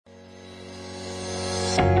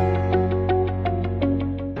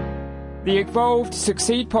The Evolve to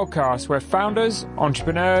Succeed podcast, where founders,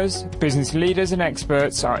 entrepreneurs, business leaders and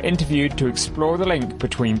experts are interviewed to explore the link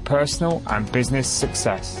between personal and business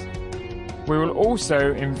success. We will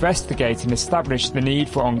also investigate and establish the need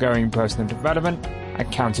for ongoing personal development,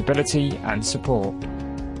 accountability and support.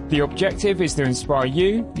 The objective is to inspire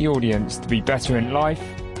you, the audience, to be better in life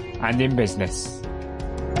and in business.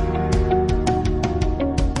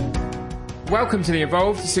 Welcome to the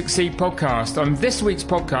Evolve to Succeed podcast. On this week's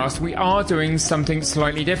podcast, we are doing something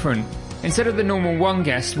slightly different. Instead of the normal one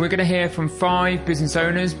guest, we're going to hear from 5 business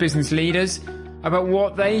owners, business leaders, about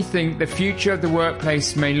what they think the future of the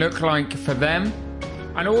workplace may look like for them,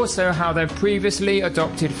 and also how they've previously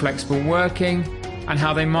adopted flexible working and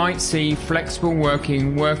how they might see flexible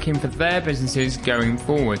working for their businesses going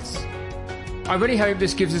forwards. I really hope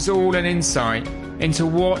this gives us all an insight into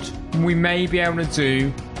what we may be able to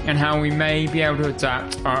do and how we may be able to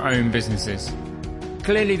adapt our own businesses.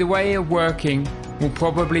 Clearly, the way of working will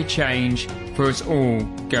probably change for us all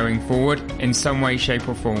going forward in some way, shape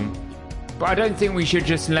or form. But I don't think we should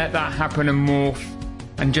just let that happen and morph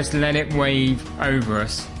and just let it wave over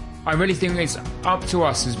us. I really think it's up to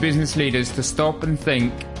us as business leaders to stop and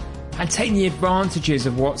think and take the advantages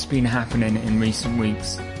of what's been happening in recent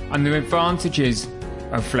weeks and the advantages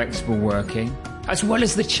of flexible working, as well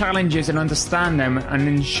as the challenges, and understand them and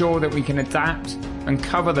ensure that we can adapt and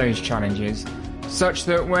cover those challenges such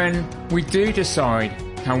that when we do decide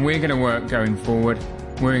how we're going to work going forward,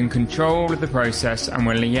 we're in control of the process and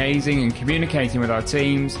we're liaising and communicating with our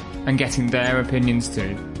teams and getting their opinions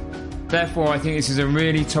too. Therefore, I think this is a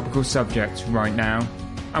really topical subject right now,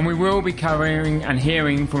 and we will be covering and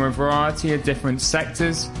hearing from a variety of different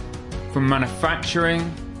sectors, from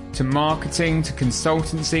manufacturing to marketing, to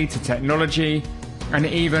consultancy, to technology, and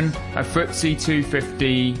even a FTSE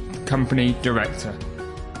 250 company director.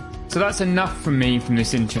 So that's enough from me from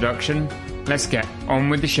this introduction. Let's get on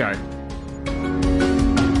with the show.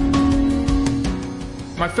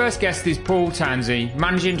 My first guest is Paul Tansey,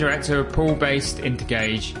 Managing Director of Pool-based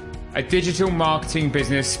Intergage, a digital marketing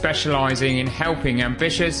business specialising in helping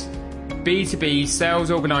ambitious B2B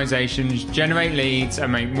sales organisations generate leads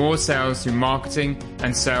and make more sales through marketing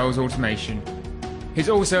and sales automation. He's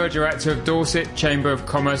also a director of Dorset Chamber of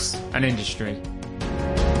Commerce and Industry.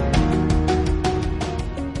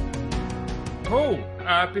 Paul,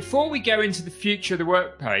 before we go into the future of the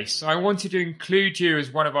workplace, I wanted to include you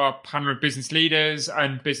as one of our panel of business leaders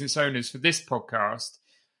and business owners for this podcast,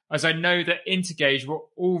 as I know that Intergage were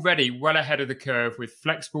already well ahead of the curve with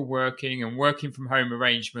flexible working and working from home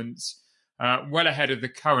arrangements, well ahead of the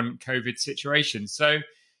current COVID situation. So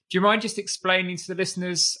do you mind just explaining to the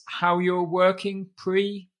listeners how you're working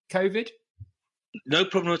pre-COVID? No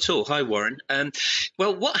problem at all. Hi, Warren.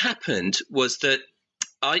 Well, what happened was that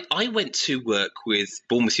I went to work with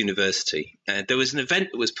Bournemouth University, and there was an event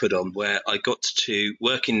that was put on where I got to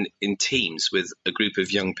work in teams with a group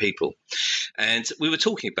of young people. And we were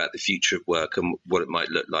talking about the future of work and what it might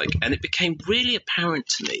look like. And it became really apparent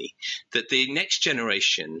to me that the next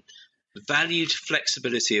generation valued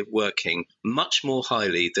flexibility of working much more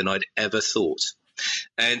highly than I'd ever thought.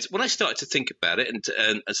 And when I started to think about it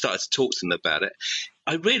and started to talk to them about it,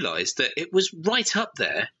 I realized that it was right up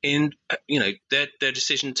there in, their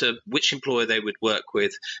decision to which employer they would work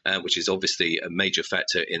with, which is obviously a major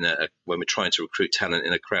factor in when we're trying to recruit talent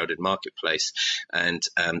in a crowded marketplace. And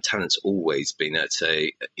talent's always been at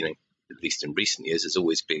at least in recent years, has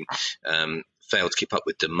always been failed to keep up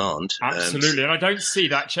with demand. Absolutely, and I don't see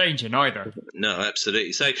that changing either. No,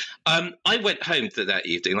 absolutely. So I went home that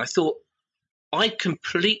evening and I thought I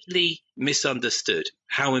completely misunderstood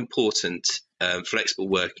how important flexible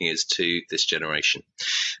working is to this generation.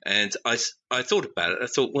 And I thought about it. I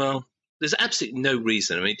thought, well, there's absolutely no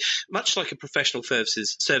reason. I mean, much like a professional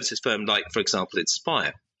services firm like, for example,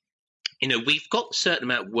 Inspire, we've got a certain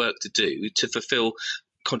amount of work to do to fulfill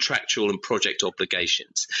contractual and project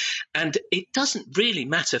obligations. And it doesn't really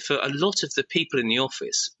matter for a lot of the people in the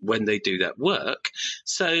office when they do that work.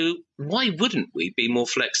 So why wouldn't we be more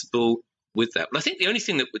flexible with that? Well, I think the only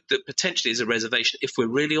thing that potentially is a reservation, if we're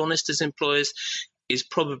really honest as employers, is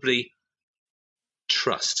probably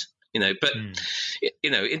trust. But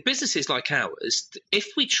in businesses like ours, if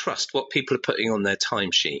we trust what people are putting on their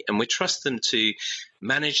timesheet and we trust them to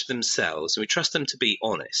manage themselves and we trust them to be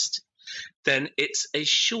honest, then it's a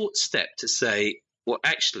short step to say, well,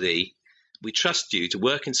 actually, we trust you to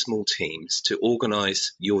work in small teams to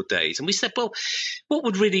organise your days. And we said, well, what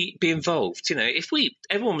would really be involved? If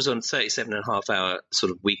everyone was on 37.5-hour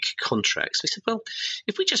sort of week contracts, we said, well,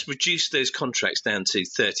 if we just reduce those contracts down to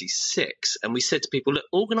 36, and we said to people, look,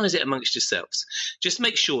 organise it amongst yourselves. Just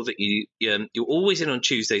make sure that you're always in on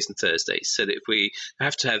Tuesdays and Thursdays, so that if we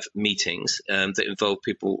have to have meetings that involve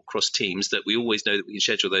people across teams, that we always know that we can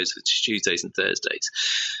schedule those for Tuesdays and Thursdays.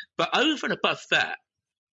 But over and above that,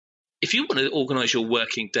 if you want to organise your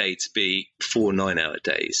working day to be 4 9-hour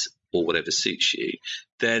days or whatever suits you,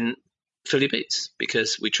 then fill your boots,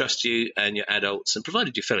 because we trust you and you're adults, and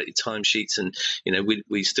provided you fill out your timesheets and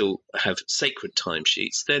we still have sacred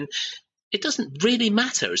timesheets, then it doesn't really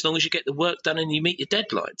matter as long as you get the work done and you meet your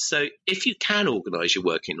deadlines. So if you can organise your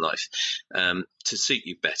working life to suit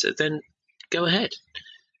you better, then go ahead.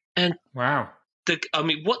 And wow,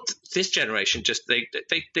 what this generation they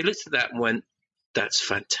looked at that and went, that's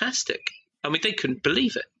fantastic. I mean, they couldn't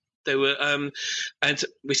believe it. They were, and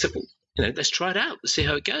we said, well, let's try it out. Let's see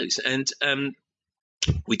how it goes. And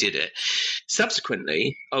we did it.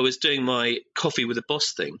 Subsequently, I was doing my coffee with a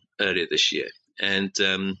boss thing earlier this year, and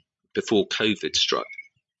before COVID struck.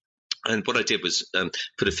 And what I did was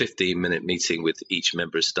put a 15-minute meeting with each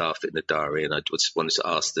member of staff in the diary, and I just wanted to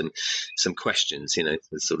ask them some questions,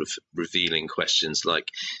 sort of revealing questions like,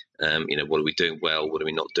 what are we doing well? What are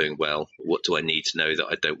we not doing well? What do I need to know that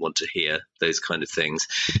I don't want to hear? Those kind of things.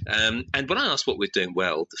 And when I asked what we're doing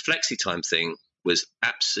well, the flexi time thing was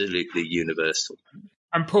absolutely universal.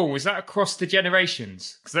 And Paul, was that across the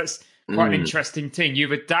generations? Because that's quite an interesting thing.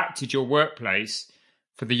 You've adapted your workplace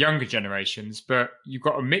for the younger generations, but you've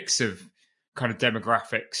got a mix of kind of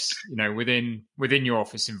demographics, within your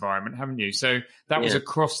office environment, haven't you? So that was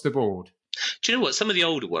across the board. Do you know what? Some of the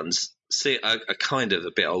older ones are kind of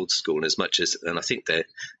a bit old school, and and I think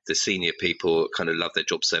the senior people kind of love their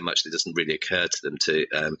job so much that it doesn't really occur to them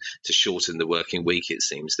to shorten the working week. It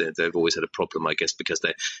seems they've always had a problem, I guess, because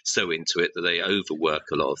they're so into it that they overwork,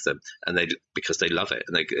 a lot of them, and because they love it,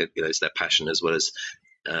 and it's their passion as well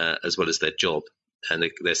as their job. And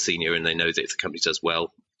they're senior, and they know that if the company does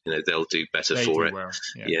well, they'll do better for it. Well.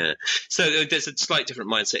 Yeah. So there's a slightly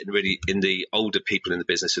different mindset in the older people in the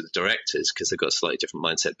business, or the directors, because they've got a slightly different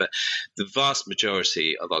mindset. But the vast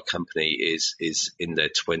majority of our company is in their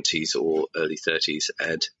 20s or early 30s,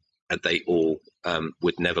 and they all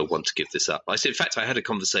would never want to give this up. In fact, I had a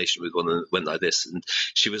conversation with one that went like this, and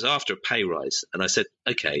she was after a pay rise, and I said,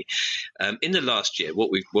 okay, in the last year, what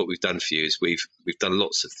we've done for you is we've done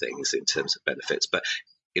lots of things in terms of benefits, but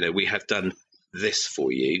we have done this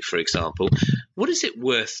for you, for example. What is it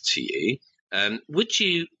worth to you? Would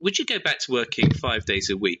you go back to working 5 days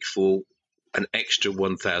a week for an extra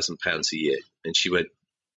 £1,000 a year? And she went,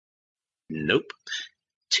 nope.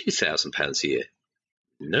 £2,000 a year?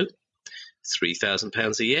 Nope.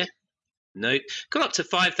 £3,000 a year? No. Got up to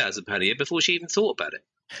 £5,000 a year before she even thought about it.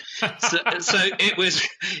 So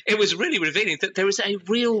it was really revealing that there is a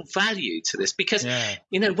real value to this, because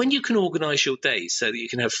when you can organise your days so that you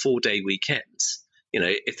can have 4-day weekends,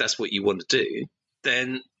 if that's what you want to do,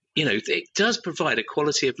 then it does provide a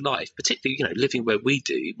quality of life, particularly, living where we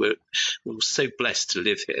do. We're so blessed to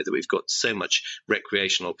live here that we've got so much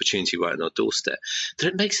recreational opportunity right on our doorstep, that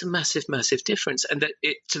it makes a massive, massive difference, and that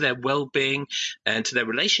to their well-being and to their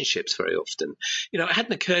relationships very often. It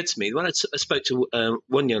hadn't occurred to me when I spoke to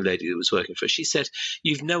one young lady that was working for us. She said,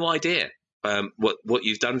 "You've no idea what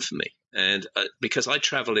you've done for me." And because I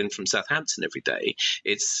travel in from Southampton every day,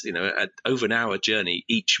 it's over an hour journey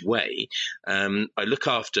each way. I look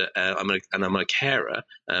after I'm a carer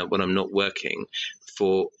when I'm not working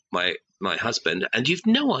for my husband, and you've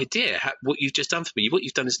no idea what you've just done for me. What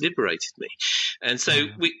you've done has liberated me. And so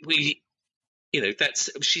we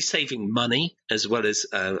she's saving money as well as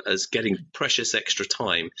getting precious extra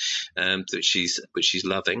time which she's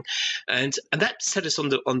loving, and that set us on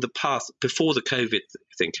the path before the COVID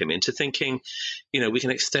thing came into thinking, we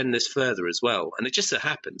can extend this further as well. And it just so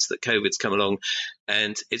happens that COVID's come along,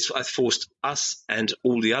 and it's forced us and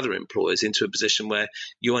all the other employers into a position where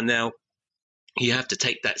you have to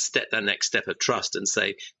take that next step of trust and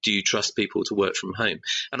say, do you trust people to work from home?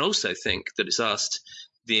 And also think that it's asked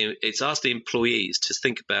the employees to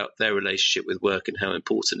think about their relationship with work and how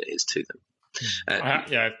important it is to them.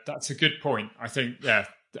 That's a good point. I think,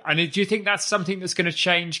 And do you think that's something that's going to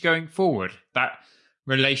change going forward? That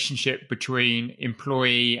relationship between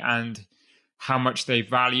employee and how much they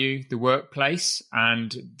value the workplace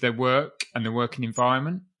and their work and the working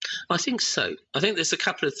environment? I think so. I think there's a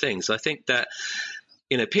couple of things. I think that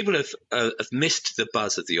people have missed the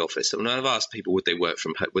buzz of the office. And when I've asked people would they like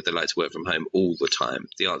to work from home all the time,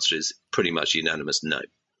 the answer is pretty much unanimous no.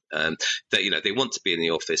 They want to be in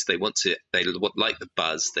the office. They like the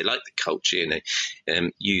buzz. They like the culture.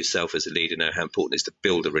 You yourself as a leader know how important it is to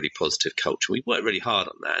build a really positive culture. We work really hard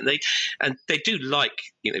on that, and they do like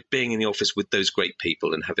being in the office with those great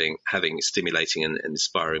people and having stimulating and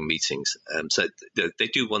inspiring meetings. So they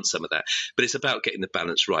do want some of that, but it's about getting the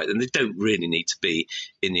balance right, and they don't really need to be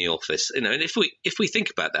in the office. And if we think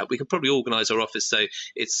about that, we can probably organise our office so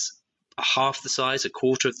it's half the size, a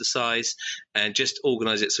quarter of the size, and just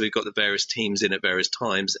organise it so we've got the various teams in at various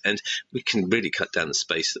times, and we can really cut down the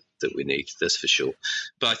space that we need. That's for sure.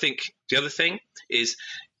 But I think the other thing is,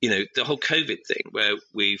 the whole COVID thing, where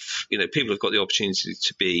people have got the opportunity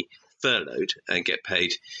to be furloughed and get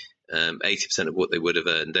paid 80% of what they would have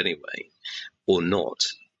earned anyway, or not.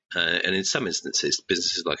 And in some instances,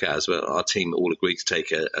 businesses like ours, well, our team all agreed to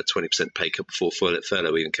take a 20% pay cut before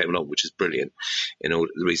furlough even came along, which is brilliant. The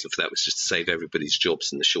reason for that was just to save everybody's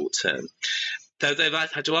jobs in the short term. Though they've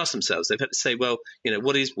had to ask themselves, they've had to say, well,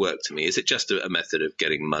 what is work to me? Is it just a method of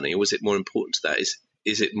getting money, or is it more important to that?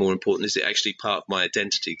 Is it more important? Is it actually part of my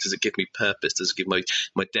identity? Does it give me purpose? Does it give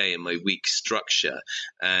my day and my week structure?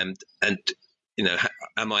 And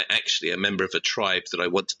am I actually a member of a tribe that I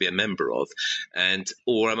want to be a member of,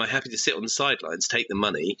 or am I happy to sit on the sidelines, take the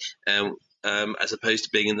money, as opposed to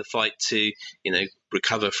being in the fight to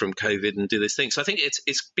recover from COVID and do this thing? So I think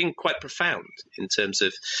it's been quite profound in terms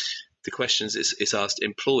of the questions it's asked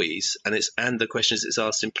employees, and the questions it's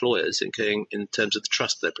asked employers in terms of the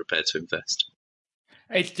trust they're prepared to invest.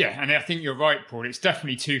 And I think you're right, Paul. It's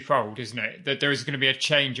definitely twofold, isn't it? That there is going to be a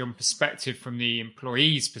change on perspective from the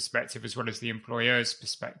employee's perspective as well as the employer's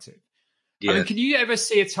perspective. Yeah. I mean, can you ever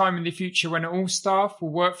see a time in the future when all staff will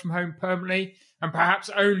work from home permanently and perhaps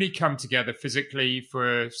only come together physically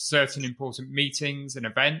for certain important meetings and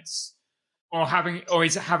events? Or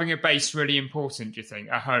is having a base really important, do you think?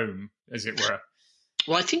 A home, as it were?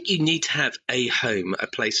 Well, I think you need to have a home, a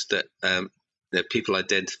place that people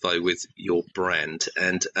identify with your brand,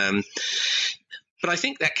 but I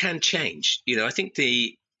think that can change. I think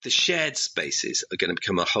the shared spaces are going to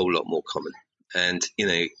become a whole lot more common. And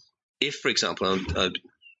if, for example, I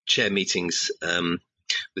chair meetings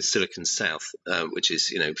with Silicon South, which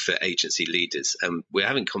is for agency leaders, we're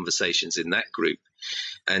having conversations in that group,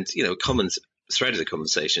 and a common thread of the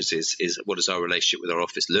conversations is what does our relationship with our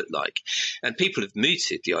office look like? And people have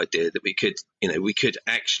mooted the idea that we could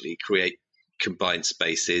actually create combined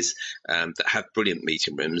spaces that have brilliant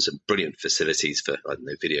meeting rooms and brilliant facilities for, I don't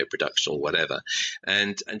know, video production or whatever,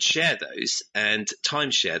 and share those and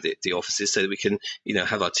timeshare the offices so that we can,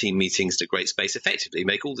 have our team meetings in a great space, effectively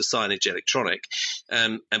make all the signage electronic,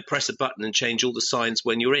 and press a button and change all the signs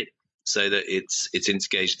when you're in, so that it's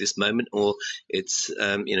Intergage this moment, or it's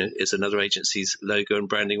another agency's logo and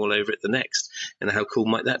branding all over it the next. And how cool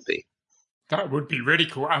might that be? That would be really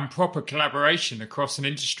cool. And proper collaboration across an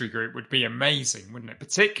industry group would be amazing, wouldn't it?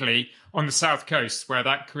 Particularly on the South Coast, where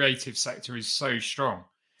that creative sector is so strong.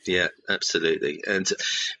 Yeah, absolutely. And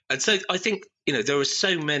so I think, there are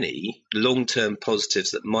so many long-term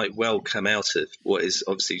positives that might well come out of what is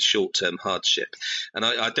obviously short-term hardship. And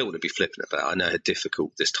I don't want to be flippant about it. I know how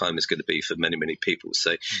difficult this time is going to be for many, many people.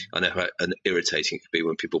 So I know how irritating it can be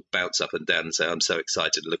when people bounce up and down and say, I'm so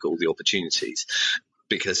excited to look at all the opportunities.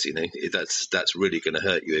 Because, that's really going to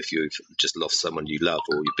hurt you if you've just lost someone you love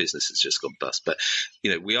or your business has just gone bust. But,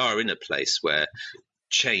 we are in a place where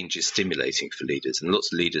change is stimulating for leaders, and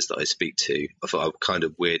lots of leaders that I speak to are kind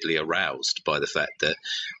of weirdly aroused by the fact that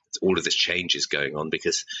all of this change is going on,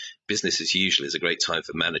 because business as usual is a great time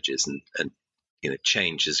for managers, and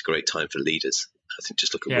change is a great time for leaders. I think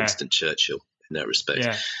just look at Winston Churchill in that respect.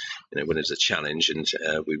 Yeah. When there's a challenge and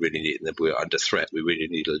we're under threat, we really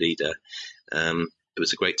need a leader. It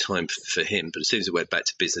was a great time for him, but as soon as it went back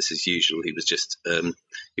to business as usual, he was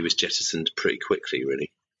jettisoned pretty quickly,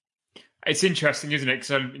 really. It's interesting, isn't it?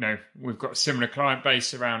 Because we've got a similar client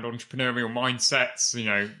base around entrepreneurial mindsets,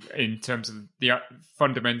 in terms of the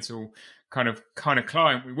fundamental kind of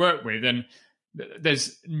client we work with, and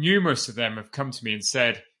there's numerous of them have come to me and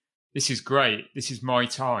said, "This is great. This is my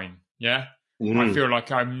time. Yeah, I feel like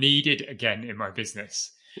I'm needed again in my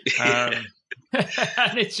business." And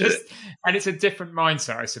it's a different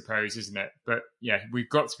mindset, I suppose, isn't it? But yeah, we've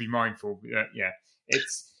got to be mindful that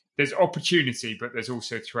there's opportunity, but there's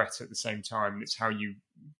also threat at the same time. And it's how you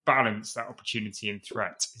balance that opportunity and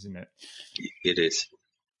threat, isn't it? It is.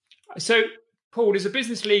 So, Paul, as a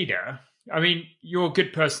business leader, I mean, you're a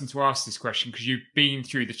good person to ask this question because you've been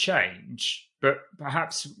through the change, but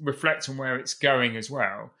perhaps reflect on where it's going as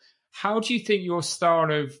well. How do you think your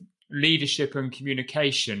style of leadership and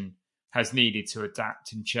communication has needed to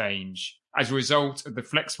adapt and change as a result of the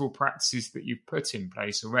flexible practices that you've put in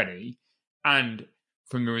place already and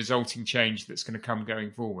from the resulting change that's going to come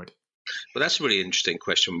going forward? Well, that's a really interesting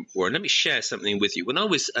question, Warren. Let me share something with you. When I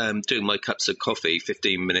was doing my cups of coffee,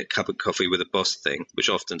 15-minute cup of coffee with a boss thing, which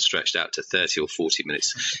often stretched out to 30 or 40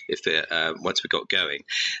 minutes once we got going,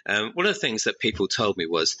 one of the things that people told me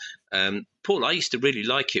was, Paul, I used to really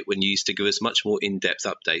like it when you used to give us much more in-depth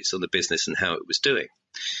updates on the business and how it was doing.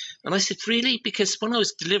 And I said, really? Because when I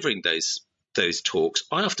was delivering those talks,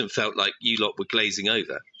 I often felt like you lot were glazing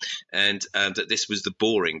over, and that this was the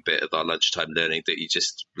boring bit of our lunchtime learning that you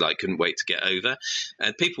just couldn't wait to get over.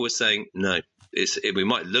 And people were saying, no, we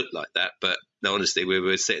might look like that, but no, honestly, we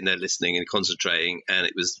were sitting there listening and concentrating, and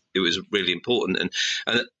it was really important.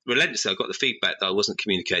 And relentlessly, I got the feedback that I wasn't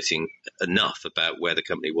communicating enough about where the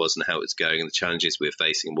company was and how it was going and the challenges we were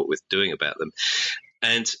facing and what we're doing about them.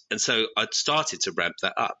 And so I started to ramp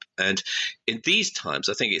that up. And in these times,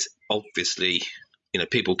 I think it's obviously,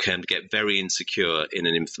 people can get very insecure in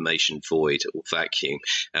an information void or vacuum.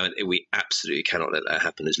 And we absolutely cannot let that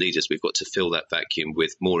happen as leaders. We've got to fill that vacuum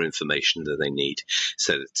with more information than they need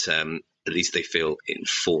so that at least they feel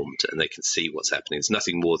informed and they can see what's happening. It's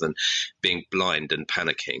nothing more than being blind and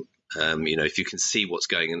panicking. If you can see what's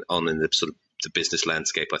going on in the sort of the business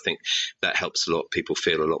landscape, I think that helps a lot. People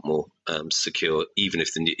feel a lot more secure, even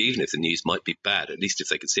if the news might be bad. At least if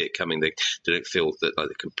they can see it coming, they don't feel that they're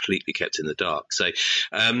completely kept in the dark. So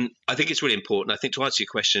I think it's really important. I think to answer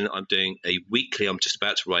your question, I'm just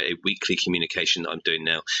about to write a weekly communication that I'm doing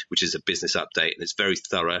now, which is a business update, and it's very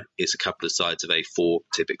thorough. It's a couple of sides of A4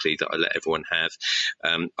 typically that I let everyone have.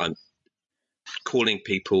 I'm calling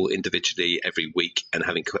people individually every week and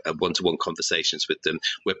having one-to-one conversations with them,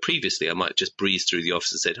 where previously I might have just breezed through the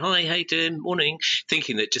office and said, hi, how you doing, morning,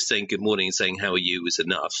 thinking that just saying good morning and saying how are you was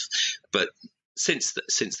enough. But since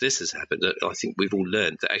this has happened, I think we've all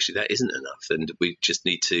learned that actually that isn't enough, and we just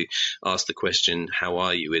need to ask the question, how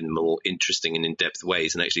are you, in more interesting and in-depth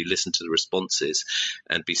ways, and actually listen to the responses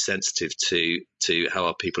and be sensitive to how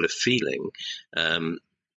our people are feeling.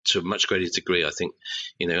 To a much greater degree, I think,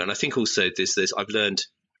 and I think also I've learned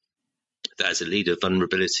that as a leader,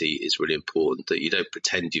 vulnerability is really important, that you don't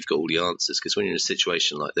pretend you've got all the answers, because when you're in a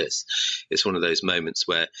situation like this, it's one of those moments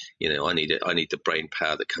where, I need the brain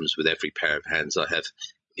power that comes with every pair of hands I have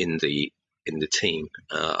in the team.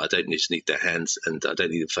 I don't just need their hands, and I don't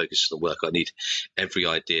need them focused on the work. I need every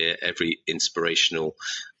idea, every inspirational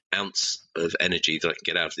ounce of energy that I can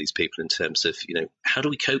get out of these people in terms of, how do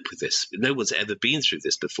we cope with this? No one's ever been through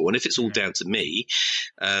this before. And if it's all down to me,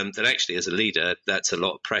 then actually as a leader, that's a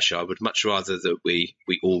lot of pressure. I would much rather that we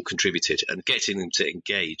all contributed, and getting them to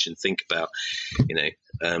engage and think about,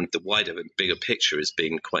 the wider and bigger picture has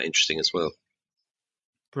been quite interesting as well.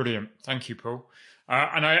 Brilliant. Thank you, Paul.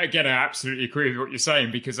 And I absolutely agree with what you're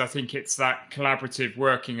saying, because I think it's that collaborative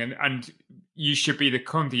working, and you should be the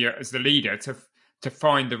conduit as the leader to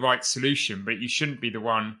find the right solution, but you shouldn't be the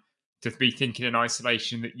one to be thinking in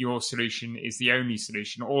isolation that your solution is the only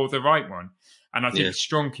solution or the right one. And I think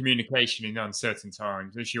strong communication in uncertain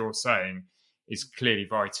times, as you're saying, is clearly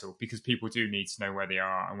vital, because people do need to know where they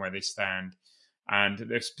are and where they stand. And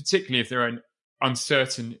there's, particularly if they're in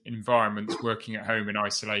uncertain environments working at home in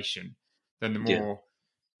isolation, then the more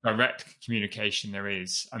direct communication there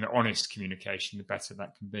is, and the honest communication, the better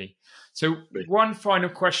that can be. So one final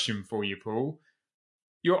question for you, Paul.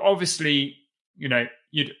 You're obviously,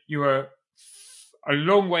 you're a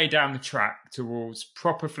long way down the track towards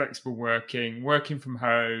proper flexible working from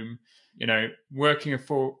home, working a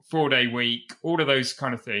 4-day week, all of those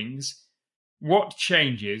kind of things. What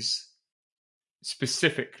changes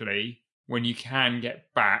specifically when you can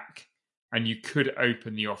get back and you could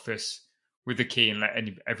open the office with the key and let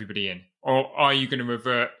everybody in? Or are you going to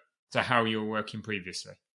revert to how you were working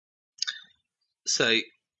previously? So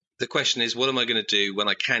the question is, what am I going to do when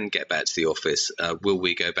I can get back to the office? Will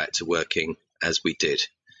we go back to working as we did?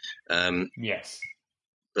 Yes.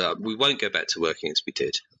 We won't go back to working as we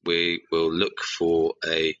did. We will look for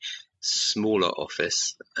a smaller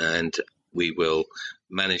office, and we will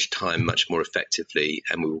manage time much more effectively,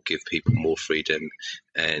 and we will give people more freedom,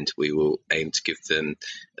 and we will aim to give them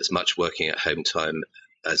as much working at home time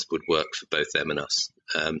as would work for both them and us.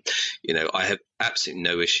 I have absolutely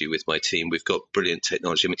no issue with my team. We've got brilliant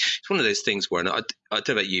technology. I mean, it's one of those things where, and I don't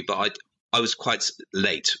know about you, but I was quite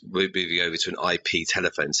late moving over to an IP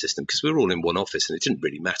telephone system, because we were all in one office, and it didn't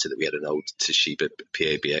really matter that we had an old Toshiba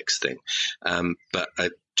PABX thing. But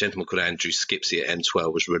gentleman called Andrew Skipsey at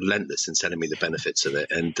M12 was relentless in telling me the benefits of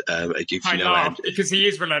it. And if I you know laugh Andrew, because he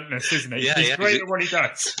is relentless, isn't he? Yeah, He's yeah. great at what he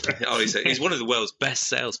does. He's one of the world's best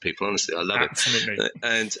salespeople. Honestly, I love Absolutely.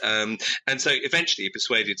 it. And so eventually he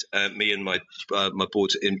persuaded me and my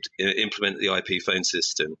board to implement the IP phone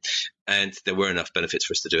system, and there were enough benefits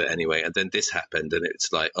for us to do it anyway. And then this happened, and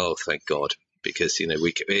it's like, oh, thank God. Because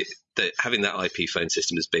having that IP phone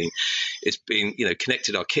system has been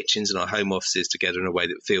connected our kitchens and our home offices together in a way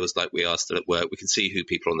that feels like we are still at work. We can see who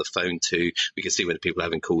people are on the phone to. We can see when people are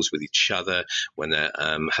having calls with each other, when they're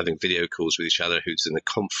having video calls with each other, who's in the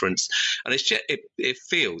conference, and it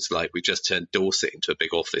feels like we've just turned Dorset into a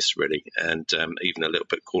big office, really, and even a little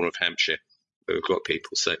bit corner of Hampshire. We've got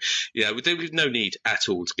people. So, yeah, we've no need at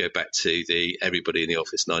all to go back to the everybody in the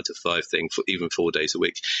office 9 to 5 thing for even 4 days a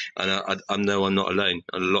week. And I know I'm not alone.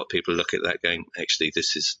 And a lot of people look at that going, actually,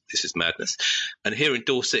 this is madness. And here in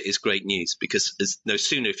Dorset is great news, because no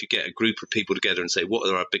sooner if you get a group of people together and say, what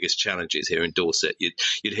are our biggest challenges here in Dorset? You'd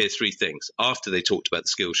hear 3 things. After they talked about the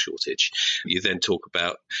skills shortage, you then talk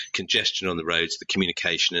about congestion on the roads, the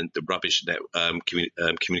communication and the rubbish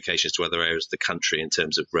communications to other areas of the country in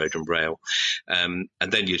terms of road and rail. And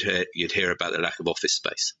then you'd hear about the lack of office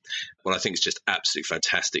space. Well, I think it's just absolutely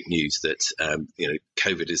fantastic news that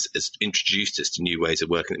COVID has introduced us to new ways of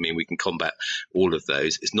working that mean we can combat all of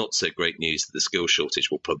those. It's not so great news that the skills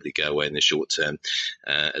shortage will probably go away in the short term,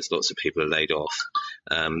 as lots of people are laid off.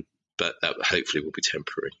 But that hopefully will be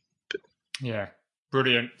temporary. Yeah,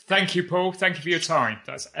 brilliant. Thank you, Paul. Thank you for your time.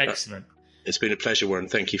 That's excellent. It's been a pleasure, Warren.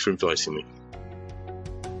 Thank you for inviting me.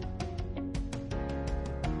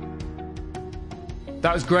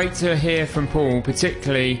 That was great to hear from Paul,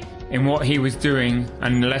 particularly in what he was doing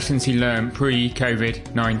and the lessons he learned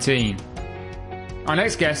pre-COVID-19. Our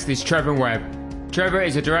next guest is Trevor Webb. Trevor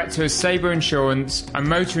is a director of Sabre Insurance, a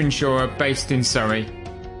motor insurer based in Surrey.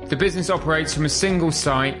 The business operates from a single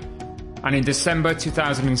site and in December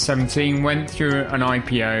 2017 went through an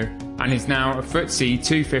IPO and is now a FTSE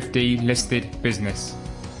 250 listed business.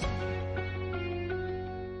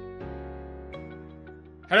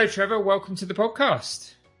 Hello, Trevor. Welcome to the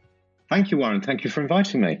podcast. Thank you, Warren. Thank you for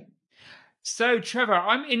inviting me. So, Trevor,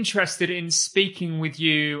 I'm interested in speaking with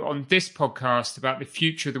you on this podcast about the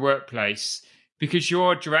future of the workplace because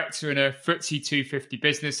you're a director in a FTSE 250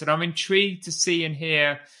 business, and I'm intrigued to see and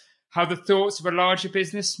hear how the thoughts of a larger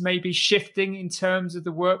business may be shifting in terms of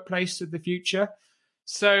the workplace of the future.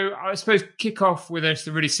 So, I suppose kick off with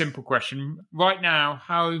a really simple question. Right now,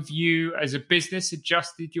 how have you as a business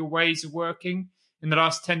adjusted your ways of working in the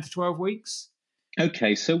last 10 to 12 weeks?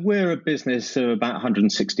 Okay, so we're a business of about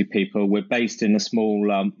 160 people. We're based in a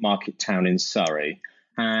small market town in Surrey.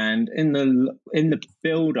 And in the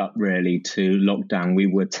build-up, really, to lockdown, we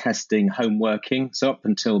were testing home working. So up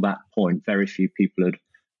until that point, very few people had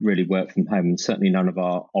really worked from home, and certainly none of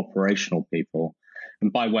our operational people.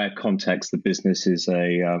 And by way of context, the business is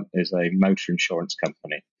a motor insurance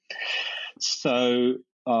company. So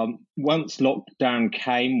once lockdown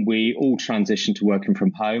came, we all transitioned to working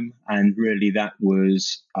from home, and really that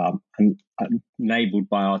was enabled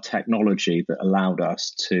by our technology that allowed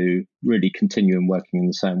us to really continue in working in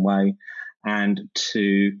the same way and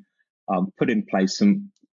to put in place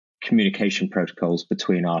some communication protocols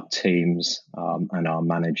between our teams and our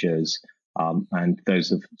managers, and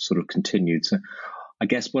those have sort of continued. So I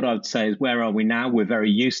guess what I would say is, where are we now? We're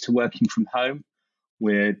very used to working from home.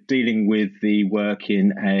 We're dealing with the work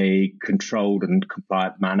in a controlled and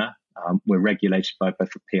compliant manner. We're regulated by both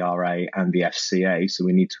the PRA and the FCA, so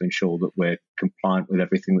we need to ensure that we're compliant with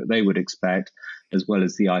everything that they would expect, as well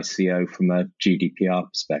as the ICO from a GDPR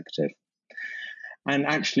perspective. And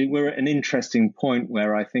actually, we're at an interesting point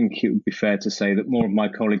where I think it would be fair to say that more of my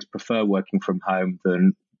colleagues prefer working from home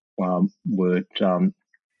than would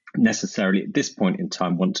necessarily at this point in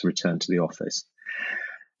time want to return to the office.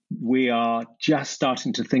 We are just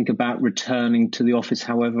starting to think about returning to the office,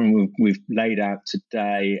 however, and we've laid out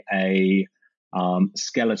today a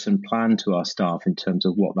skeleton plan to our staff in terms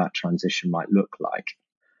of what that transition might look like.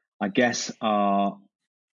 I guess our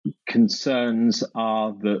concerns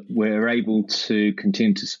are that we're able to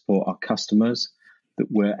continue to support our customers, that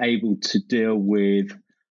we're able to deal with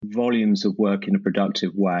volumes of work in a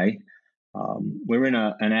productive way. We're in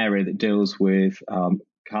an area that deals with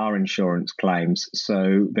car insurance claims.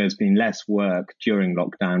 So there's been less work during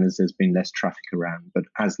lockdown as there's been less traffic around. But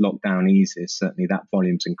as lockdown eases, certainly that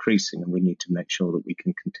volume's increasing, and we need to make sure that we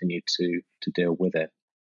can continue to deal with it.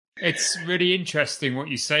 It's really interesting what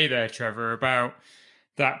you say there, Trevor, about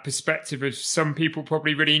that perspective of some people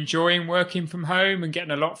probably really enjoying working from home and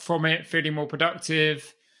getting a lot from it, feeling more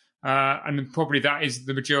productive. And probably that is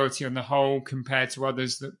the majority on the whole compared to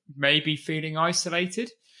others that may be feeling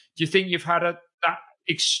isolated. Do you think you've had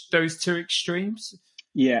those two extremes?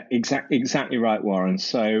 Yeah, exactly right, Warren.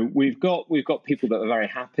 So we've got people that are very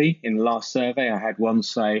happy. In the last survey, I had one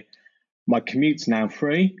say, "My commute's now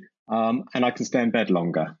free, and I can stay in bed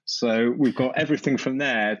longer." So we've got everything from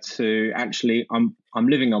there to actually, I'm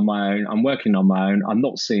living on my own, I'm working on my own, I'm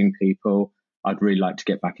not seeing people. I'd really like to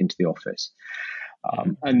get back into the office.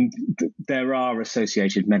 And there are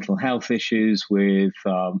associated mental health issues with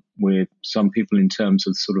some people in terms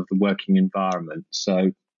of sort of the working environment.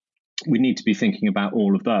 So we need to be thinking about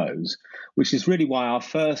all of those, which is really why our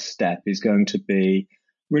first step is going to be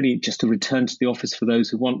really just to return to the office for those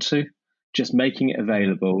who want to, just making it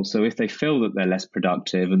available. So if they feel that they're less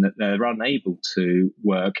productive and that they're unable to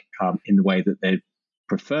work in the way that they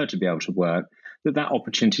prefer to be able to work, that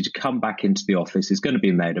opportunity to come back into the office is going to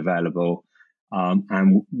be made available.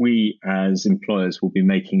 And we as employers will be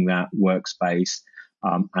making that workspace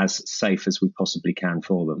as safe as we possibly can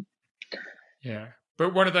for them. Yeah.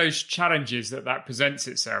 But one of those challenges that presents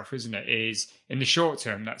itself, isn't it, is in the short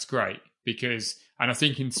term, that's great because, and I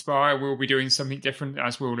think Inspire will be doing something different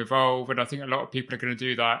as we'll evolve. And I think a lot of people are going to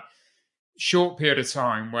do that short period of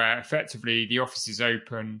time where effectively the office is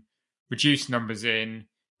open, reduce numbers in,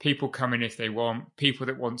 people come in if they want, people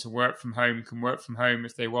that want to work from home can work from home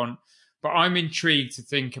if they want. But I'm intrigued to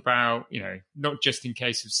think about, not just in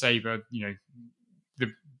case of Sabre, the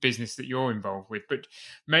business that you're involved with, but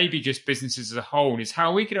maybe just businesses as a whole, is how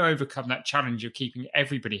are we going to overcome that challenge of keeping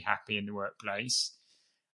everybody happy in the workplace,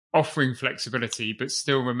 offering flexibility, but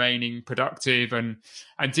still remaining productive and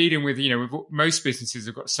dealing with, most businesses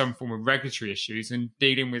have got some form of regulatory issues and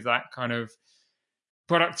dealing with that kind of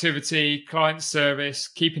productivity, client service,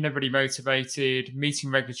 keeping everybody motivated,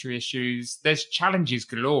 meeting regulatory issues. There's challenges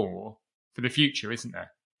galore for the future, isn't there?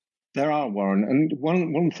 There are, Warren. And one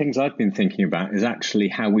of the things I've been thinking about is actually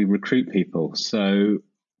how we recruit people. So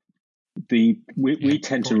we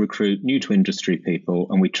tend to recruit new to industry people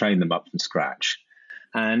and we train them up from scratch.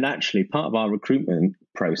 And actually part of our recruitment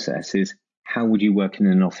process is how would you work in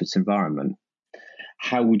an office environment?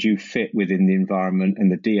 How would you fit within the environment and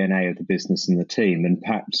the DNA of the business and the team?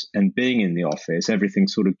 And being in the office,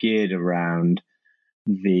 everything's sort of geared around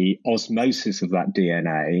the osmosis of that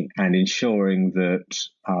DNA and ensuring that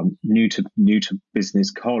new to business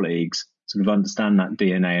colleagues sort of understand that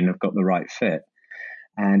DNA and have got the right fit.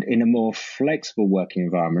 And in a more flexible working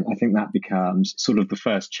environment, I think that becomes sort of the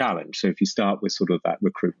first challenge. So if you start with sort of that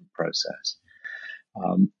recruitment process,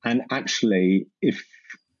 and actually, if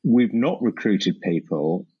we've not recruited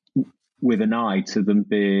people with an eye to them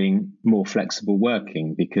being more flexible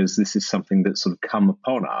working, because this is something that's sort of come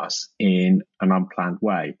upon us in an unplanned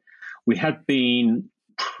way. We had been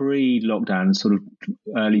pre-lockdown, sort of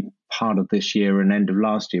early part of this year and end of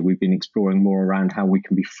last year, we've been exploring more around how we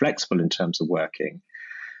can be flexible in terms of working.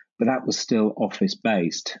 But that was still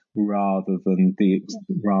office-based rather than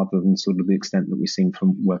sort of the extent that we've seen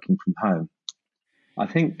from working from home. I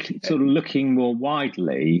think sort of looking more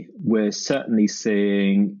widely, we're certainly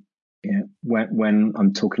seeing, when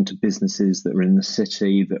I'm talking to businesses that are in the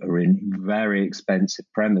city, that are in very expensive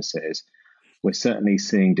premises, we're certainly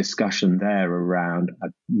seeing discussion there around a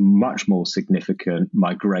much more significant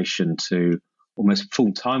migration to almost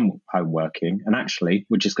full-time home working. And actually,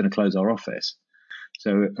 we're just going to close our office.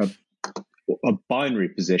 So a binary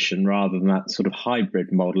position rather than that sort of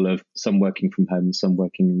hybrid model of some working from home and some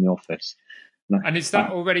working in the office. And is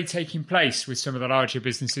that already taking place with some of the larger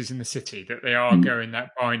businesses in the city, that they are going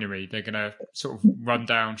that binary? They're going to sort of run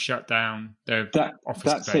down, shut down their office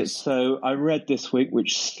That's space? it. So I read this week,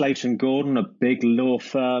 which Slate & Gordon, a big law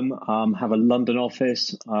firm, have a London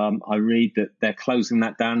office. I read that they're closing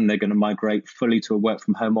that down and they're going to migrate fully to a work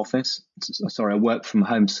from home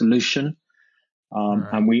solution. Right.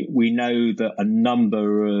 And we know that a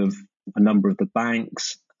number of the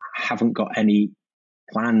banks haven't got any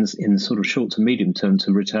plans in the sort of short to medium term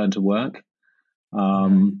to return to work.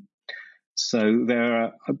 So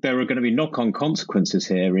there are going to be knock-on consequences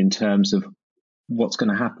here in terms of what's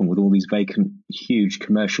going to happen with all these vacant, huge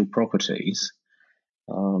commercial properties.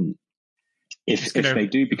 If they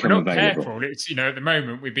do become available. Careful. It's, at the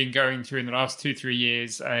moment we've been going through in the last 2-3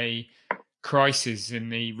 years a crisis in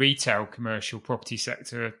the retail commercial property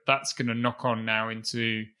sector. That's going to knock on now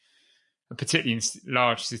into, particularly in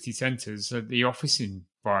large city centres, the office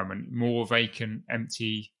environment, more vacant,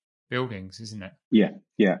 empty buildings, isn't it?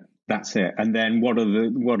 Yeah, that's it. And then what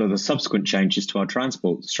are the subsequent changes to our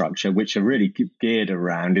transport structure, which are really geared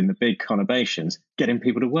around, in the big conurbations, getting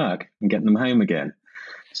people to work and getting them home again.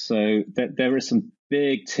 So there are some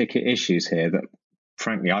big ticket issues here that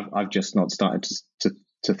frankly, I've just not started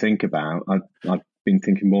to think about. I've been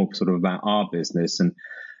thinking more sort of about our business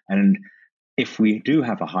and if we do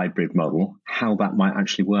have a hybrid model, how that might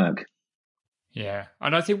actually work. Yeah.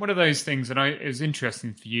 And I think one of those things, and it was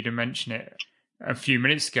interesting for you to mention it a few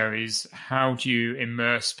minutes ago, is how do you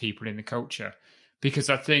immerse people in the culture? Because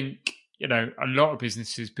I think, a lot of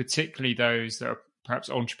businesses, particularly those that are perhaps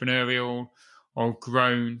entrepreneurial or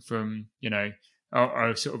grown from, a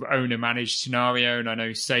sort of owner managed scenario. And I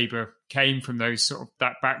know Sabre came from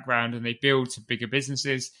that background, and they build some bigger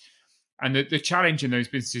businesses. And the challenge in those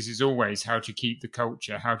businesses is always how to keep the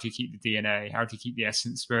culture, how to keep the DNA, how to keep the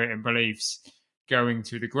essence, spirit, and beliefs going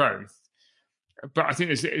through the growth. But I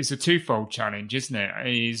think it's a twofold challenge, isn't it?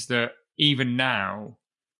 Is that even now,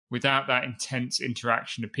 without that intense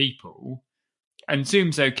interaction of people, and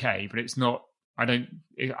Zoom's okay, but it's not, I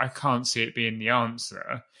can't see it being the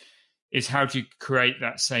answer, is how to create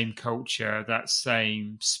that same culture, that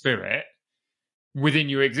same spirit within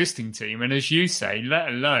your existing team. And as you say, let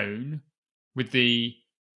alone with the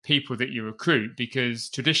people that you recruit, because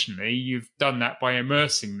traditionally you've done that by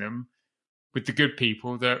immersing them with the good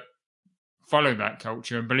people that follow that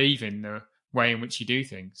culture and believe in the way in which you do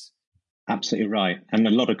things. Absolutely right. And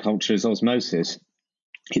a lot of culture is osmosis.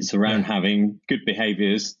 It's around having good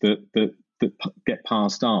behaviors that get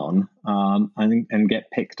passed on and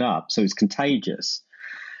get picked up. So it's contagious.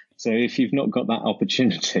 So if you've not got that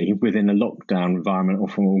opportunity within a lockdown environment or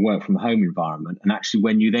from a work from home environment, and actually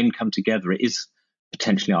when you then come together, it is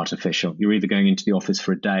potentially artificial. You're either going into the office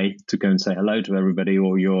for a day to go and say hello to everybody,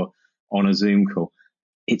 or you're on a Zoom call.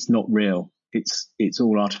 It's not real. It's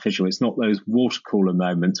all artificial. It's not those water cooler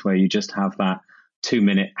moments where you just have that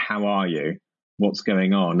 2-minute, how are you? What's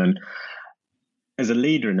going on? And as a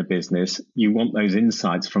leader in a business, you want those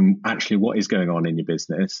insights from actually what is going on in your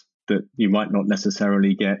business that you might not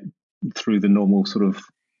necessarily get through the normal sort of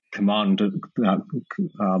command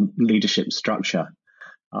leadership structure.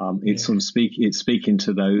 It's speaking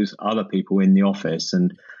to those other people in the office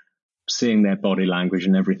and seeing their body language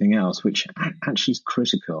and everything else, which actually is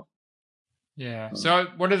critical. Yeah. So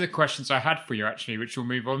one of the questions I had for you, actually, which we'll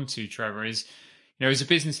move on to, Trevor, is, as a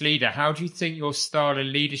business leader, how do you think your style of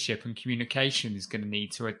leadership and communication is going to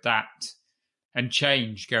need to adapt and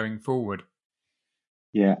change going forward?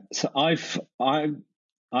 Yeah. So I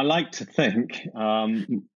like to think,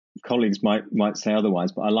 colleagues might say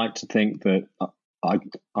otherwise, but I like to think that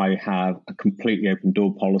I have a completely open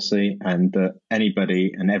door policy, and that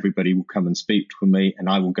anybody and everybody will come and speak to me, and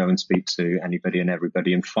I will go and speak to anybody and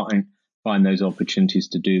everybody and find those opportunities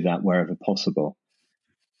to do that wherever possible.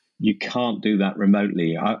 You can't do that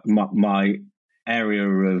remotely. My area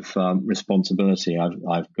of responsibility,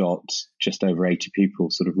 I've got just over 80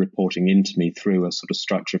 people sort of reporting into me through a sort of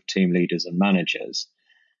structure of team leaders and managers.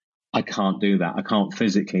 I can't do that. I can't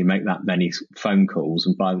physically make that many phone calls.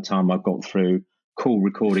 And by the time I've got through call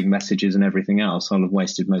recording messages and everything else, I'll have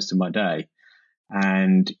wasted most of my day.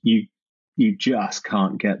 And you just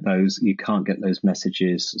can't get those. You can't get those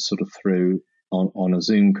messages sort of through on a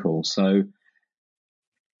Zoom call. So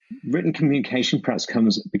written communication perhaps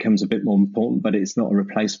becomes a bit more important, but it's not a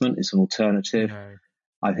replacement. It's an alternative. No.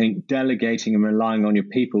 I think delegating and relying on your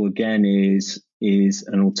people again is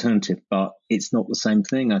an alternative, but it's not the same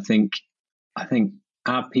thing. I think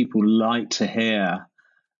our people like to hear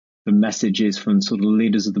the messages from sort of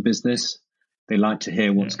leaders of the business. They like to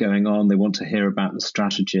hear what's going on. They want to hear about the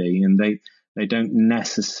strategy, and they don't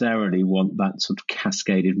necessarily want that sort of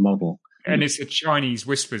cascaded model. And it's a Chinese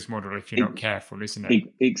whispers model if you're not careful, isn't it?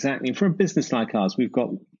 Exactly. For a business like ours, we've got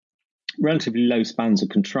relatively low spans of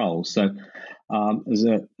control. So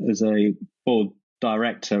as a board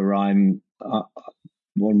director, I'm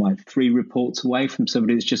one of my 3 reports away from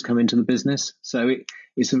somebody that's just come into the business. So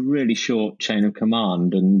it's a really short chain of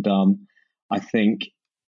command. And I think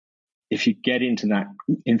if you get into that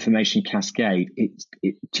information cascade, it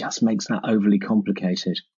just makes that overly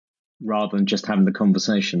complicated rather than just having the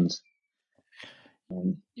conversations.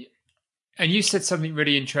 And you said something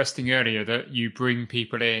really interesting earlier, that you bring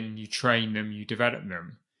people in, you train them, you develop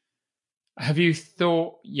them. Have you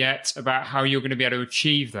thought yet about how you're going to be able to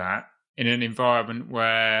achieve that in an environment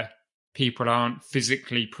where people aren't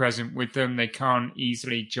physically present with them? They can't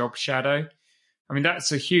easily job shadow. I mean,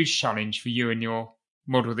 that's a huge challenge for you and your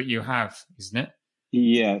model that you have, isn't it?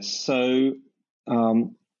 Yes. So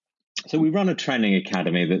we run a training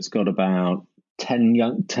academy that's got about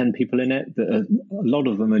 10 people in it. A lot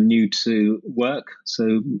of them are new to work,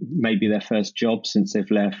 so maybe their first job since they've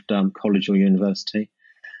left college or university.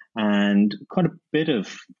 And quite a bit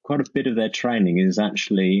of their training is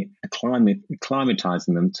actually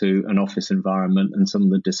acclimatizing them to an office environment and some of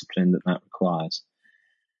the discipline that requires.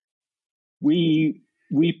 We've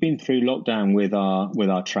been through lockdown with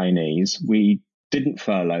our trainees. We didn't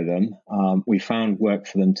furlough them. We found work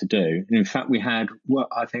for them to do. And in fact, we had,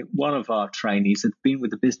 I think one of our trainees had been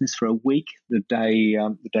with the business for a week, the day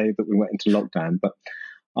that we went into lockdown. But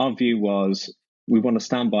our view was we want to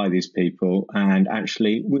stand by these people, and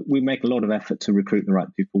actually we make a lot of effort to recruit the right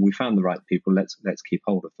people. We found the right people. Let's keep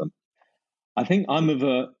hold of them. I think I'm of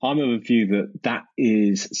a view that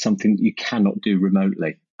is something that you cannot do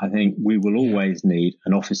remotely. I think we will always need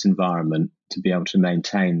an office environment to be able to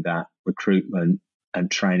maintain that recruitment and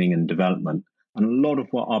training and development. And a lot of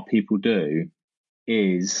what our people do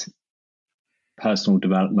is personal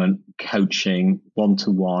development, coaching,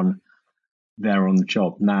 one-to-one. They're on the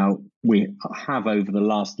job. Now, we have over the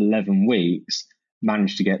last 11 weeks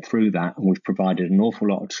managed to get through that, and we've provided an awful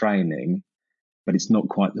lot of training, but it's not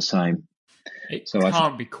quite the same. It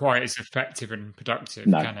can't be quite as effective and productive,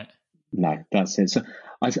 can it? No, that's it. So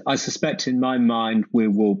I suspect in my mind we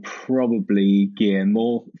will probably gear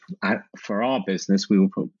more for our business. We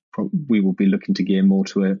will be looking to gear more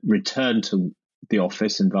to a return to the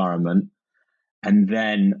office environment, and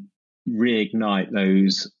then reignite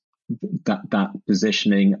that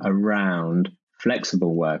positioning around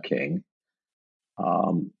flexible working,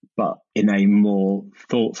 but in a more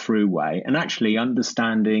thought through way, and actually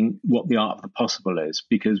understanding what the art of the possible is.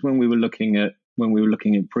 Because when we were looking at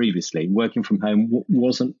previously, working from home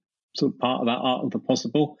wasn't sort of part of that art of the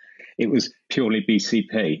possible. It was purely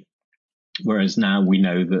BCP. Whereas now we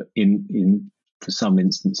know that in for some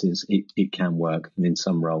instances it can work, and in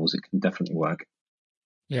some roles it can definitely work.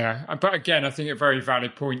 Yeah, but again, I think a very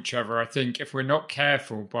valid point, Trevor. I think if we're not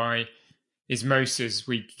careful by osmosis,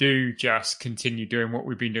 we do just continue doing what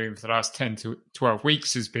we've been doing for the last 10 to 12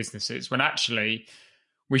 weeks as businesses, when actually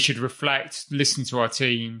we should reflect, listen to our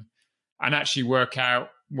team, and actually work out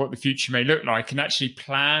what the future may look like, and actually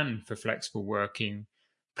plan for flexible working,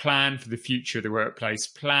 plan for the future of the workplace,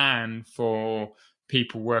 plan for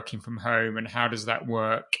people working from home and how does that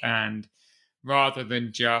work. And rather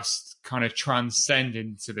than just kind of transcend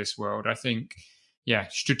into this world, I think,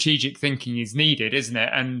 strategic thinking is needed, isn't it?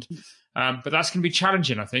 And but that's going to be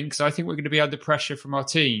challenging, I think, because I think we're going to be under pressure from our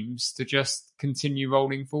teams to just continue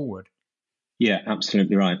rolling forward. Yeah,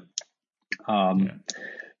 absolutely right.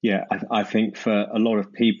 I think for a lot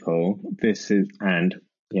of people, this is, and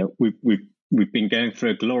we've been going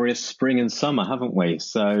through a glorious spring and summer, haven't we?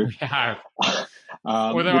 So we have.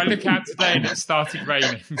 Although I look out today and it started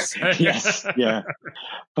raining. So. Yes, yeah.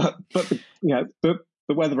 But the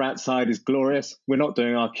weather outside is glorious. We're not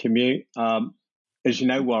doing our commute. As you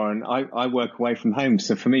know, Warren, I work away from home.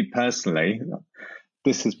 So for me personally,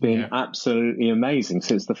 this has been absolutely amazing.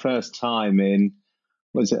 So it's the first time in,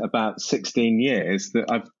 about 16 years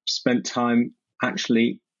that I've spent time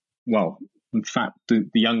actually, in fact, the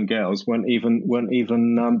young girls weren't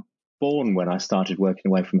even born when I started working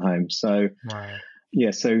away from home. So,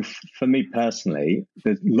 so for me personally,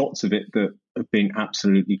 there's lots of it that have been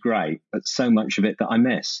absolutely great, but so much of it that I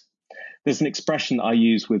miss. There's an expression that I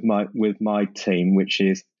use with my team, which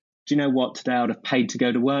is, do you know what? Today I would have paid to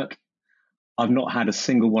go to work. I've not had a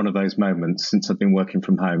single one of those moments since I've been working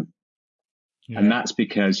from home. Yeah. And that's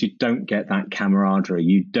because you don't get that camaraderie.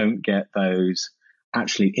 You don't get those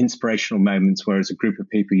actually inspirational moments where as a group of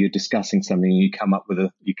people you're discussing something and you come up with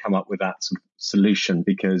that sort of solution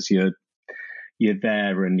because you're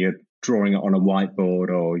there and you're drawing it on a whiteboard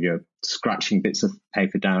or you're scratching bits of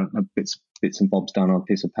paper down, bits and bobs down on a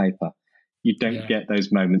piece of paper. You don't get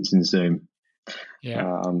those moments in Zoom.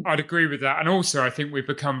 Yeah, I'd agree with that. And also, I think we've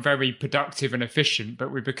become very productive and efficient,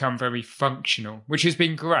 but we've become very functional, which has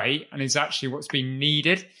been great and is actually what's been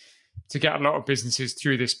needed to get a lot of businesses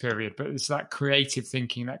through this period. But it's that creative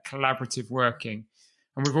thinking, that collaborative working.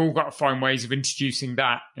 And we've all got to find ways of introducing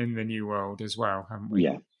that in the new world as well, haven't we?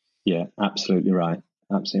 Yeah, absolutely right.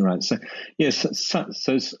 Absolutely right. So,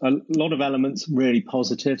 so a lot of elements really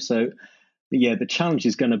positive. So, the challenge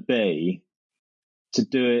is going to be to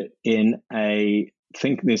do it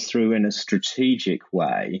think this through in a strategic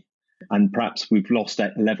way. And perhaps we've lost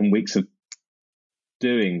 11 weeks of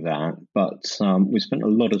doing that, but we spent a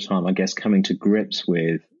lot of time, I guess, coming to grips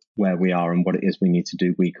with where we are and what it is we need to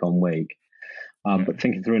do week on week. But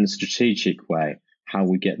thinking through in a strategic way, how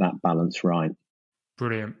we get that balance right.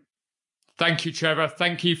 Brilliant. Thank you, Trevor.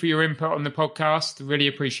 Thank you for your input on the podcast. Really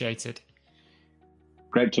appreciate it.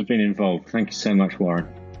 Great to have been involved. Thank you so much, Warren.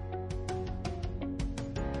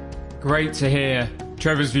 Great to hear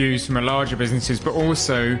Trevor's views from a larger businesses, but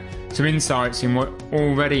also some insights in what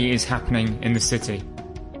already is happening in the city.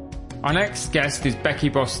 Our next guest is Becky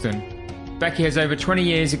Boston. Becky has over 20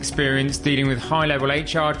 years experience dealing with high-level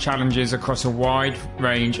HR challenges across a wide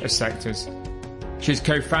range of sectors. She's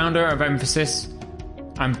co-founder of Mphasis,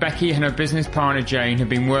 and Becky and her business partner Jane have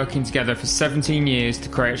been working together for 17 years to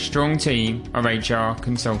create a strong team of HR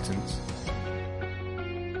consultants.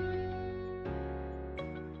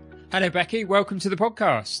 Hello Becky, welcome to the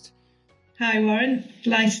podcast. Hi Warren,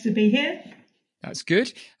 delighted to be here. That's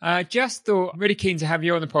good. Just thought, really keen to have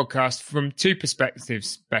you on the podcast from two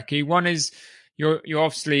perspectives, Becky. One is you're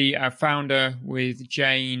obviously a founder with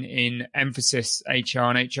Jane in Mphasis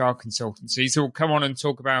HR and HR consultancy. So we'll come on and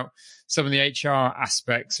talk about some of the HR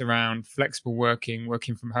aspects around flexible working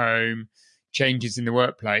from home, changes in the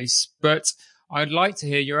workplace. But I'd like to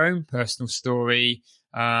hear your own personal story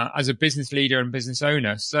as a business leader and business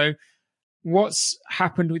owner. So what's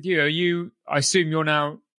happened with you? I assume you're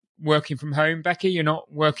now working from home, Becky? You're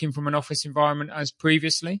not working from an office environment as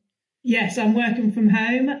previously? Yes, I'm working from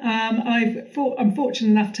home. I'm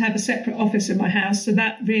fortunate enough to have a separate office in my house, so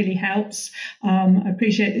that really helps. I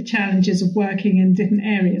appreciate the challenges of working in different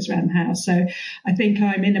areas around the house. So I think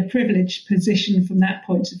I'm in a privileged position from that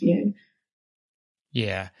point of view.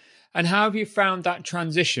 Yeah. And how have you found that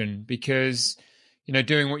transition? Because,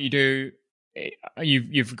 doing what you do,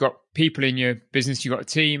 you've got people in your business, you've got a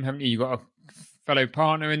team, haven't you? You've got a fellow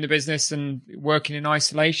partner in the business and working in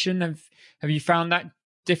isolation. Have you found that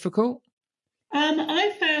difficult?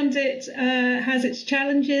 I found it has its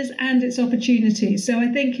challenges and its opportunities. So I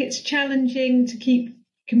think it's challenging to keep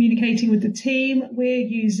communicating with the team. We're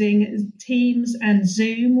using Teams and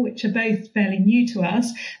Zoom, which are both fairly new to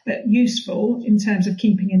us, but useful in terms of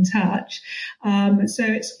keeping in touch. So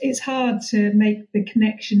it's hard to make the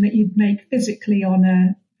connection that you'd make physically on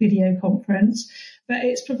a video conference, but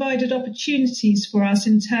it's provided opportunities for us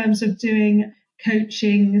in terms of doing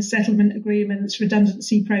coaching, settlement agreements,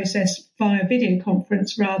 redundancy process via video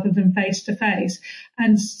conference rather than face to face.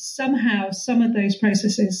 And somehow some of those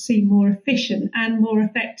processes seem more efficient and more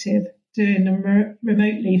effective doing them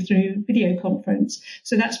remotely through video conference.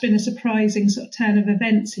 So that's been a surprising sort of turn of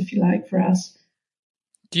events, if you like, for us.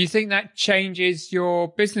 Do you think that changes your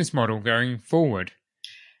business model going forward?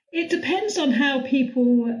 It depends on how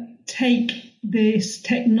people take this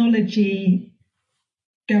technology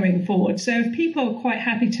going forward. So if people are quite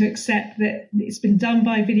happy to accept that it's been done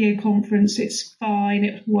by video conference, it's fine,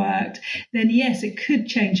 it worked, then yes, it could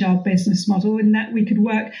change our business model in that we could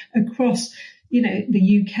work across, the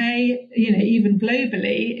UK, even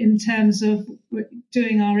globally in terms of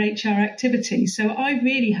doing our HR activities. So I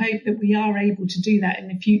really hope that we are able to do that in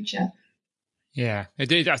the future. Yeah, it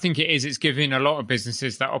did. I think it is. It's giving a lot of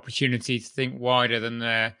businesses that opportunity to think wider than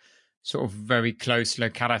their sort of very close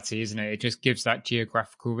locality, isn't it? It just gives that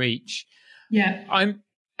geographical reach. Yeah. I'm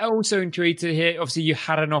also intrigued to hear, obviously you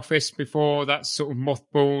had an office before that's sort of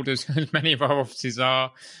mothballed as many of our offices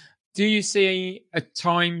are. Do you see a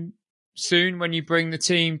time soon when you bring the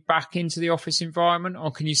team back into the office environment, or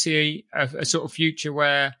can you see a sort of future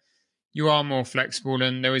where you are more flexible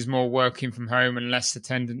and there is more working from home and less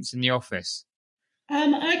attendance in the office?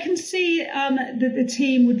 I can see that the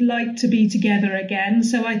team would like to be together again.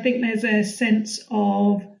 So I think there's a sense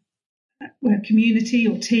of community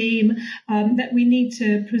or team that we need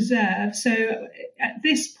to preserve. So at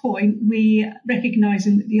this point, we recognise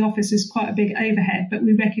that the office is quite a big overhead, but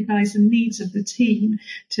we recognise the needs of the team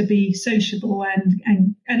to be sociable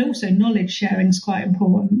and also knowledge sharing is quite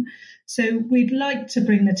important. So we'd like to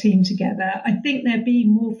bring the team together. I think there'd be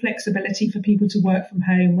more flexibility for people to work from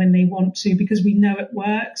home when they want to, because we know it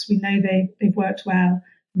works. We know they've worked well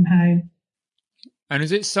from home. And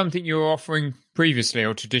is it something you were offering previously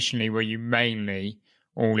or traditionally, were you mainly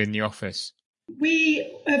all in the office?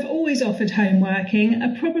 We have always offered home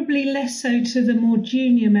working, probably less so to the more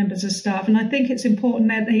junior members of staff. And I think it's important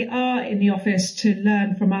that they are in the office to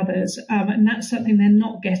learn from others. And that's something they're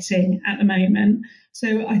not getting at the moment.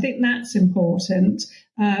 So I think that's important.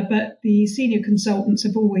 But the senior consultants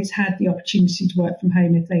have always had the opportunity to work from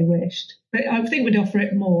home if they wished. But I think we'd offer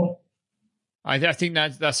it more. I think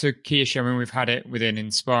that's a key issue. I mean, we've had it within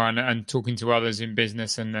Inspire and talking to others in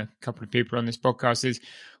business, and a couple of people on this podcast, is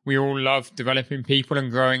we all love developing people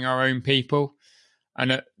and growing our own people.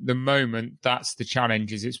 And at the moment, that's the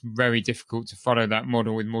challenge, is it's very difficult to follow that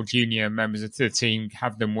model with more junior members of the team,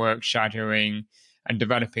 have them work shadowing and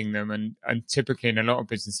developing them. And typically in a lot of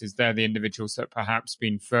businesses, they're the individuals that perhaps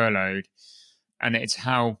been furloughed. And it's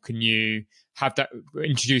how can you have that,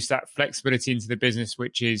 introduce that flexibility into the business,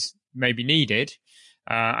 which is maybe needed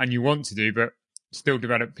and you want to do, but still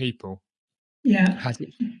develop people. Yeah.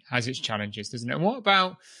 Has its challenges, doesn't it? And what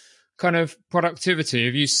about kind of productivity?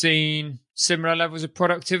 Have you seen similar levels of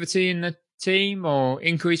productivity in the team or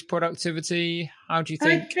increase productivity? How do you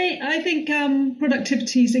think? I think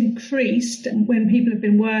productivity's increased when people have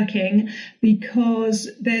been working because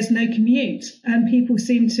there's no commute and people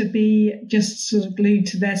seem to be just sort of glued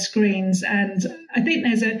to their screens. And I think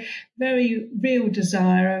there's a very real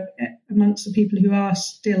desire amongst the people who are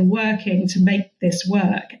still working to make this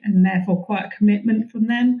work, and therefore quite a commitment from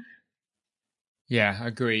them. Yeah,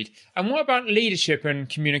 agreed. And what about leadership and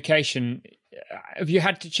communication? Have you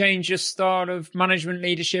had to change your style of management,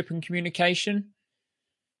 leadership and communication?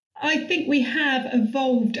 I think we have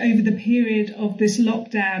evolved over the period of this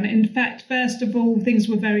lockdown. In fact, first of all, things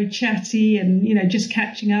were very chatty and, just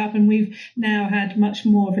catching up. And we've now had much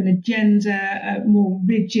more of an agenda, more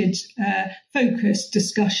rigid, focused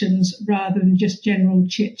discussions rather than just general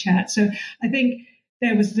chit chat. So I think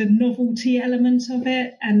there was the novelty element of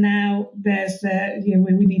it, and now there's the,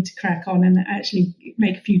 where we need to crack on and actually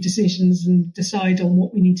make a few decisions and decide on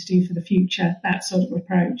what we need to do for the future, that sort of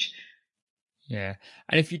approach. Yeah.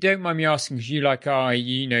 And if you don't mind me asking, because you, like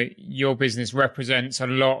your business represents a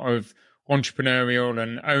lot of entrepreneurial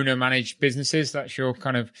and owner-managed businesses. That's your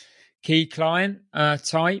kind of key client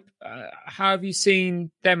type. How have you seen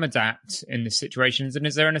them adapt in this situations? And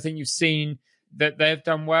is there anything you've seen that they've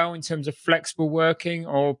done well in terms of flexible working,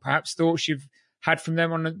 or perhaps thoughts you've had from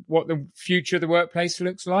them on what the future of the workplace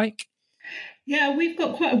looks like? Yeah, we've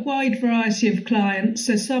got quite a wide variety of clients.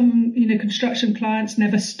 So some, construction clients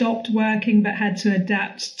never stopped working but had to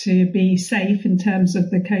adapt to be safe in terms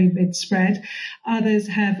of the COVID spread. Others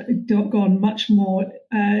have gone much more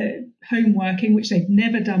home working, which they've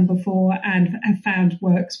never done before and have found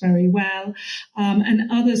works very well.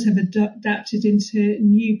 And others have adapted into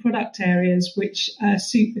new product areas which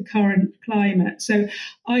suit the current climate. So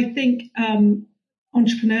I think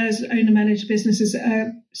entrepreneurs, owner-managed businesses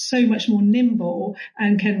are so much more nimble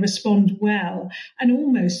and can respond well and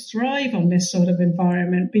almost thrive on this sort of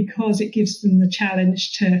environment because it gives them the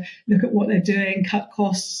challenge to look at what they're doing, cut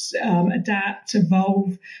costs, adapt,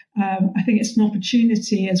 evolve. I think it's an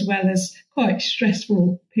opportunity as well as quite a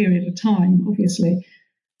stressful period of time, obviously.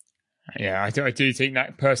 Yeah, I do think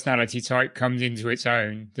that personality type comes into its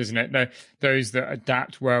own, doesn't it? Those that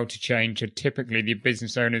adapt well to change are typically the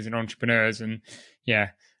business owners and entrepreneurs. And yeah,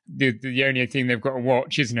 the only thing they've got to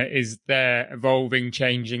watch, isn't it, is they're evolving,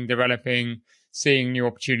 changing, developing, seeing new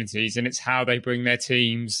opportunities, and it's how they bring their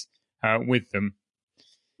teams with them.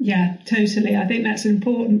 Yeah, totally. I think that's an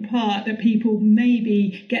important part, that people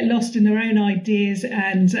maybe get lost in their own ideas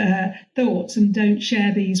and thoughts and don't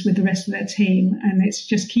share these with the rest of their team. And it's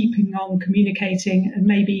just keeping on communicating and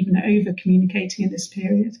maybe even over communicating in this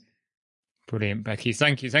period. Brilliant, Becky.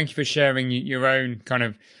 Thank you. Thank you for sharing your own kind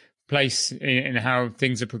of place in how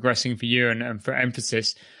things are progressing for you and for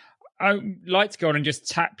Emphasis. I'd like to go on and just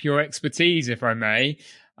tap your expertise, if I may.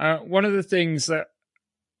 One of the things that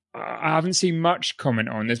I haven't seen much comment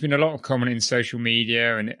on, there's been a lot of comment in social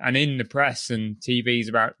media and in the press and TVs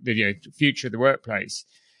about the future of the workplace.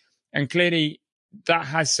 And clearly that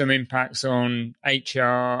has some impacts on HR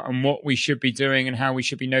and what we should be doing and how we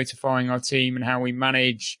should be notifying our team and how we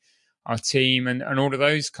manage our team and all of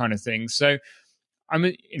those kind of things. So,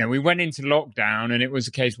 we went into lockdown and it was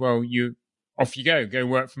a case, well, off you go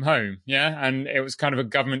work from home. Yeah. And it was kind of a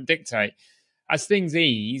government dictate. As things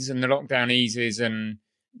ease and the lockdown eases and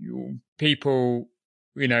people,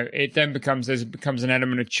 it then becomes an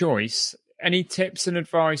element of choice. Any tips and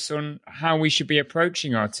advice on how we should be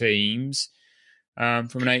approaching our teams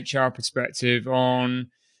from an HR perspective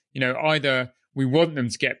on, either we want them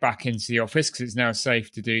to get back into the office because it's now safe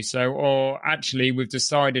to do so, or actually we've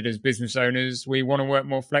decided as business owners we want to work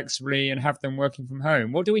more flexibly and have them working from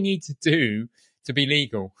home? What do we need to do to be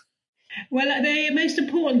legal? Well, the most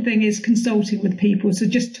important thing is consulting with people. So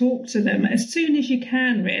just talk to them as soon as you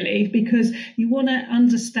can, really, because you want to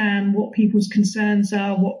understand what people's concerns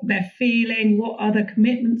are, what they're feeling, what other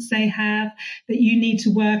commitments they have that you need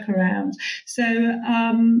to work around. So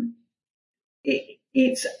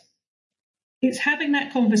it's having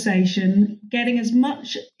that conversation, getting as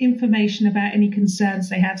much information about any concerns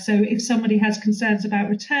they have. So if somebody has concerns about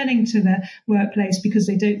returning to the workplace because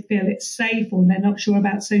they don't feel it's safe or they're not sure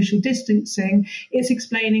about social distancing, it's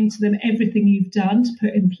explaining to them everything you've done to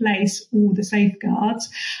put in place all the safeguards.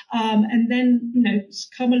 And then,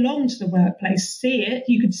 come along to the workplace, see it.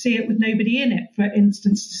 You could see it with nobody in it, for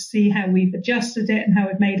instance, to see how we've adjusted it and how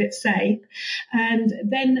we've made it safe. And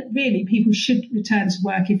then really people should return to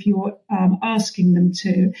work if you're asking them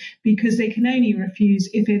to, because they can only refuse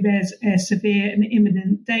if there's a severe and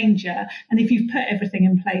imminent danger. And if you've put everything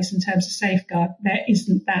in place in terms of safeguard, there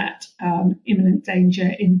isn't that imminent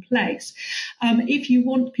danger in place. If you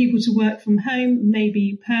want people to work from home,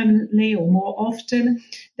 maybe permanently or more often,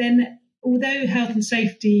 then although health and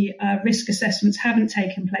safety risk assessments haven't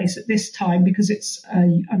taken place at this time because it's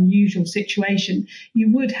an unusual situation,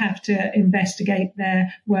 you would have to investigate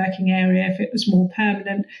their working area if it was more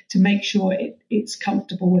permanent to make sure it's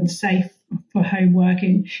comfortable and safe for home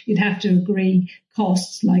working. You'd have to agree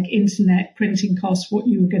costs like internet, printing costs, what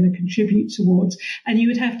you were going to contribute towards. And you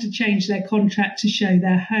would have to change their contract to show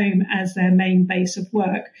their home as their main base of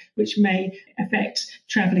work, which may affect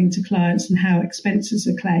travelling to clients and how expenses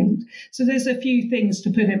are claimed. So there's a few things to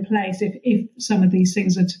put in place if some of these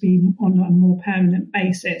things are to be on a more permanent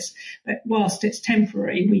basis. But whilst it's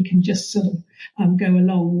temporary, we can just sort of go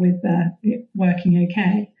along with it working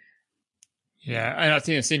okay. Yeah, and I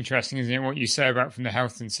think it's interesting, isn't it, what you say about from the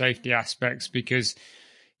health and safety aspects, because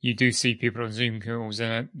you do see people on Zoom calls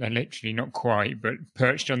and they're literally not quite, but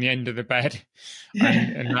perched on the end of the bed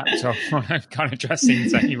and laptop on a kind of dressing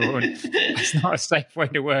table. And that's not a safe way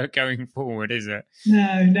to work going forward, is it?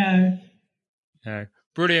 No.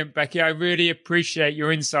 Brilliant, Becky. I really appreciate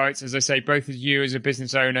your insights, as I say, both as you as a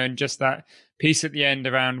business owner and just that piece at the end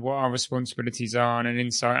around what our responsibilities are and an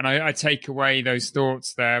insight. And I take away those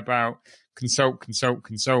thoughts there about consult,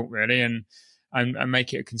 really, and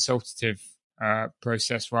make it a consultative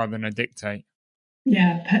process rather than a dictate.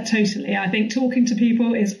 Yeah, totally. I think talking to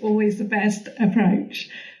people is always the best approach.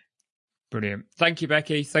 Brilliant. Thank you,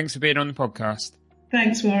 Becky. Thanks for being on the podcast.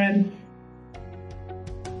 Thanks, Warren.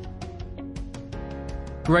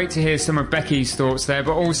 Great to hear some of Becky's thoughts there,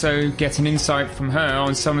 but also get an insight from her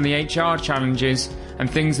on some of the HR challenges and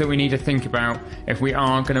things that we need to think about if we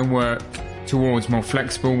are going to work towards more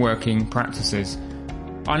flexible working practices.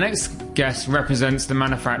 Our next guest represents the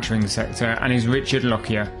manufacturing sector and is Richard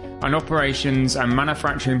Lockyer, an operations and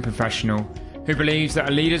manufacturing professional who believes that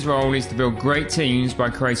a leader's role is to build great teams by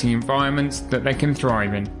creating environments that they can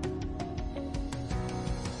thrive in.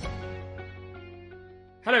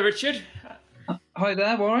 Hello, Richard. Hi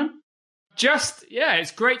there, Warren.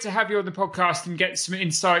 It's great to have you on the podcast and get some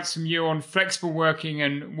insights from you on flexible working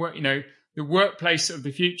and the workplace of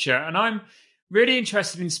the future. And I'm really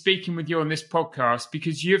interested in speaking with you on this podcast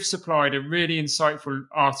because you've supplied a really insightful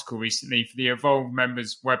article recently for the Evolve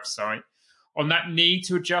members website on that need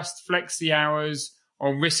to adjust flexi hours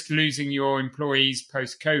or risk losing your employees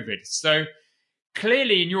post-COVID. So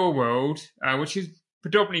clearly in your world, which is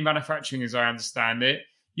predominantly manufacturing as I understand it,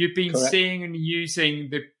 you've been Correct. Seeing and using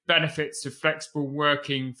the benefits of flexible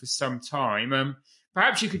working for some time.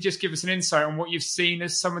 Perhaps you could just give us an insight on what you've seen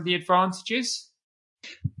as some of the advantages.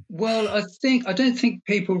 Well, I don't think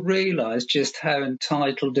people realise just how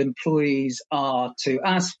entitled employees are to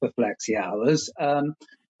ask for flexi hours, and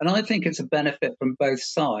I think it's a benefit from both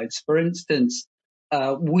sides. For instance,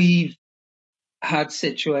 we've had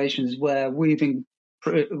situations where we've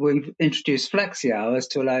introduced flexi hours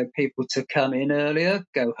to allow people to come in earlier,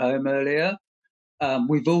 go home earlier.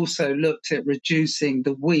 We've also looked at reducing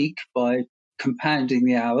the week by compounding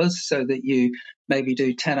the hours so that you maybe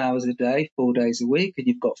do 10 hours a day, 4 days a week, and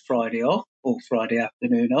you've got Friday off or Friday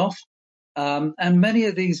afternoon off. And many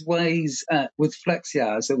of these ways with flexi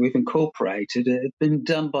hours that we've incorporated have been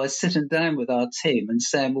done by sitting down with our team and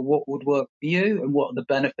saying, well, what would work for you and what are the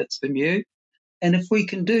benefits from you? And if we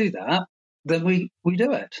can do that, then we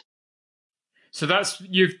do it. So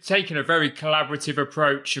you've taken a very collaborative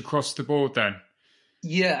approach across the board then.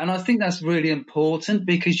 Yeah, and I think that's really important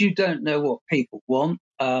because you don't know what people want.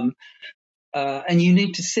 And you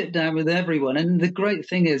need to sit down with everyone. And the great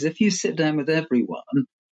thing is, if you sit down with everyone,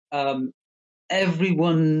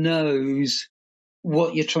 everyone knows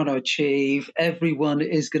what you're trying to achieve. Everyone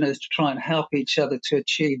is going to try and help each other to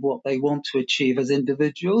achieve what they want to achieve as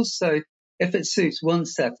individuals. So if it suits one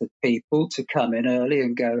set of people to come in early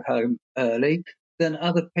and go home early, then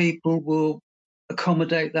other people will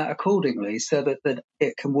accommodate that accordingly so that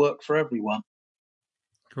it can work for everyone.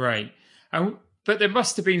 Great. But there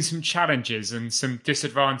must have been some challenges and some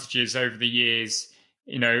disadvantages over the years,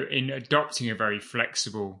 in adopting a very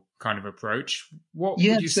flexible kind of approach. What would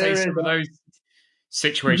you say some of those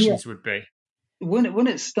situations would be? When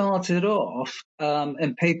it started off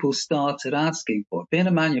and people started asking for it, being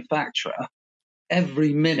a manufacturer,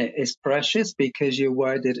 every minute is precious because you're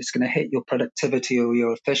worried that it's going to hit your productivity or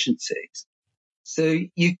your efficiencies. So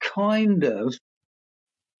you kind of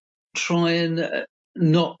try and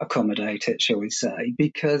not accommodate it, shall we say,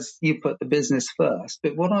 because you put the business first.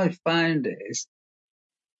 But what I found is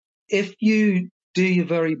if you do your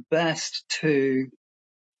very best to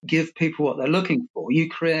give people what they're looking for. You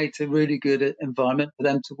create a really good environment for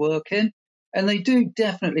them to work in. And they do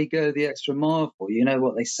definitely go the extra mile for you. You know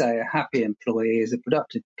what they say, a happy employee is a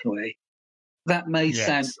productive employee. That may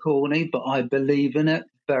sound Yes. corny, but I believe in it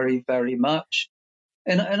very, very much.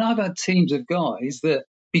 And I've had teams of guys that,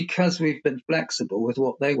 because we've been flexible with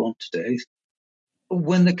what they want to do,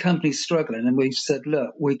 when the company's struggling and we've said,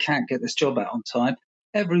 look, we can't get this job out on time,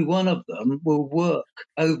 every one of them will work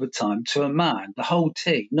overtime to a man, the whole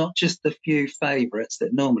team, not just the few favourites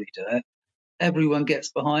that normally do it. Everyone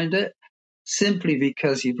gets behind it simply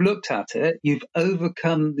because you've looked at it, you've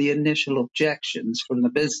overcome the initial objections from the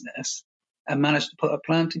business and managed to put a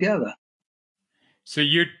plan together. So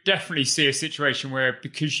you definitely see a situation where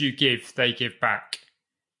because you give, they give back.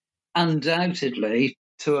 Undoubtedly,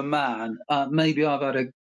 to a man, maybe I've had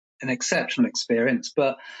an exceptional experience,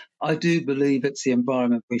 but I do believe it's the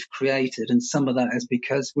environment we've created. And some of that is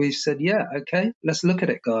because we've said, yeah, okay, let's look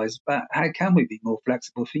at it, guys. But how can we be more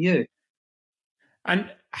flexible for you?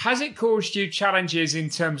 And has it caused you challenges in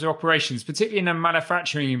terms of operations, particularly in a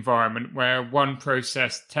manufacturing environment where one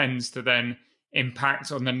process tends to then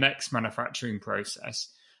impact on the next manufacturing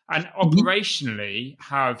process? And operationally,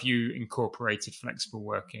 how have you incorporated flexible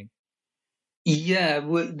working? Yeah,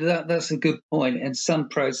 that's a good point. And some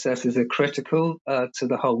processes are critical to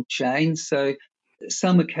the whole chain. So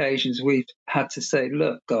some occasions we've had to say,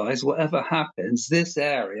 look, guys, whatever happens, this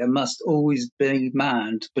area must always be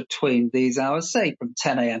manned between these hours, say from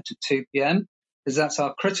 10 a.m. to 2 p.m., because that's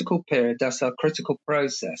our critical period, that's our critical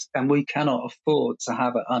process, and we cannot afford to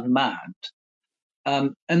have it unmanned.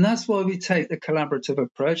 And that's why we take the collaborative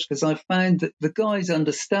approach, because I find that the guys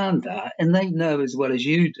understand that and they know as well as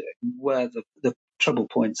you do where the trouble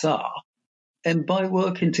points are. And by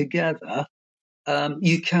working together,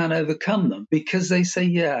 you can overcome them because they say,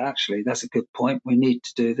 yeah, actually, that's a good point. We need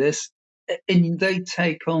to do this. And they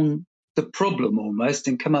take on the problem almost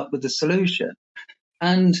and come up with the solution.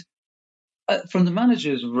 And from the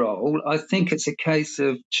manager's role, I think it's a case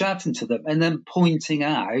of chatting to them and then pointing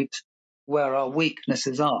out where our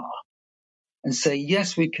weaknesses are and say,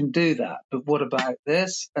 yes, we can do that, but what about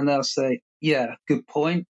this? And they'll say, yeah, good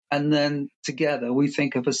point. And then together we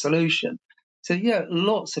think of a solution. So, yeah,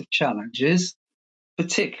 lots of challenges,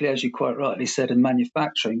 particularly, as you quite rightly said, in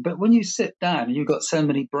manufacturing. But when you sit down and you've got so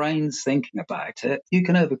many brains thinking about it, you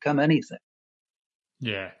can overcome anything.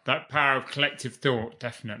 Yeah, that power of collective thought,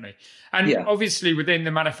 definitely. And obviously within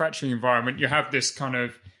the manufacturing environment, you have this kind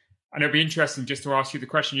of, and it'll be interesting just to ask you the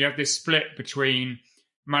question, you have this split between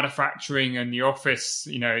manufacturing and the office,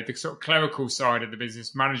 you know, the sort of clerical side of the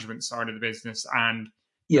business, management side of the business, and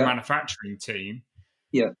the manufacturing team.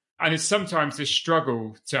 Yeah. And it's sometimes a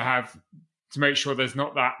struggle to make sure there's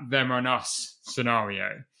not that them and us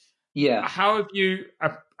scenario. Yeah. How have you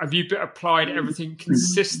applied everything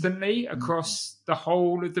consistently across the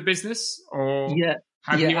whole of the business, or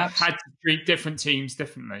have you had to treat different teams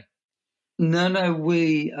differently? No,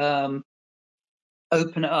 we open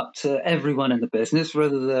it up to everyone in the business,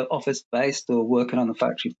 whether they're office-based or working on the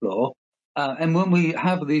factory floor. And when we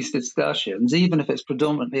have these discussions, even if it's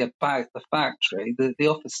predominantly about the factory, the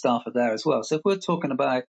office staff are there as well. So if we're talking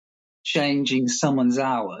about changing someone's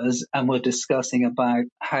hours and we're discussing about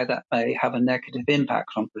how that may have a negative impact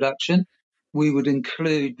on production, we would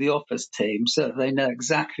include the office team so that they know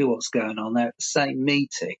exactly what's going on there at the same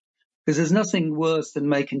meeting. Because there's nothing worse than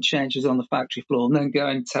making changes on the factory floor and then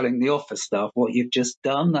going and telling the office staff what you've just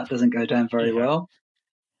done. That doesn't go down very well.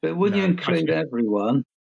 But when you include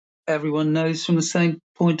everyone knows from the same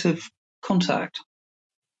point of contact.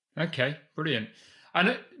 Okay, brilliant.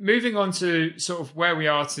 And moving on to sort of where we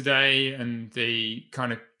are today and the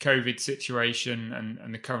kind of COVID situation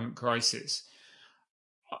and the current crisis,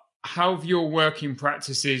 how have your working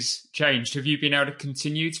practices changed? Have you been able to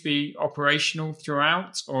continue to be operational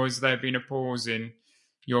throughout, or has there been a pause in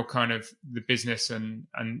your kind of the business and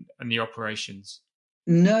the operations?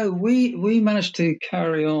 No, we managed to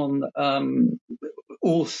carry on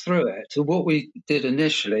all through it. So what we did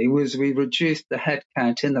initially was we reduced the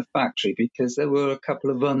headcount in the factory because there were a couple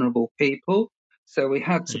of vulnerable people. So we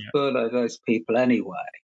had to furlough those people anyway.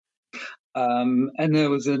 And there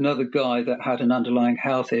was another guy that had an underlying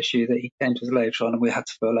health issue that he came to us later on, and we had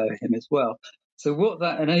to furlough him as well. So what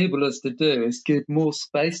that enabled us to do is give more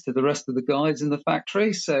space to the rest of the guys in the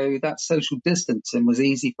factory. So that social distancing was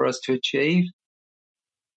easy for us to achieve.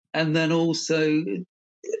 And then also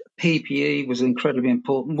PPE was incredibly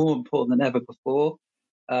important, more important than ever before.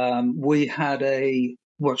 We had a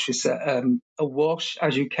wash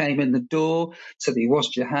as you came in the door, so that you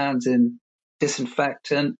washed your hands in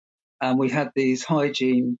disinfectant. And we had these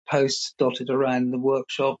hygiene posts dotted around the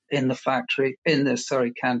workshop, in the factory,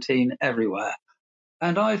 canteen, everywhere.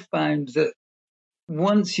 And I found that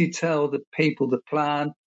once you tell the people the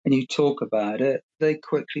plan and you talk about it, they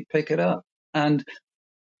quickly pick it up. And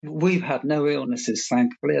we've had no illnesses,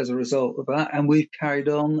 thankfully, as a result of that. And we've carried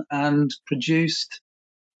on and produced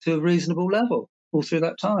to a reasonable level all through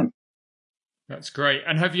that time. That's great.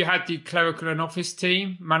 And have you had the clerical and office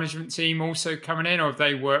team, management team also coming in, or have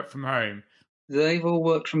they worked from home? They've all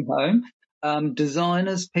worked from home.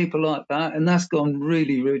 Designers, people like that, and that's gone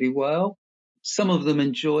really, really well. Some of them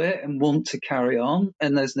enjoy it and want to carry on,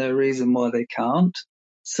 and there's no reason why they can't.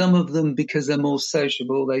 Some of them, because they're more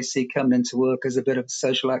sociable, they see coming into work as a bit of a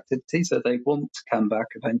social activity, so they want to come back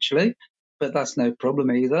eventually, but that's no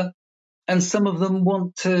problem either. And some of them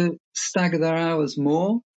want to stagger their hours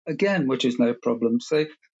more, again, which is no problem. So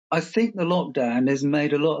I think the lockdown has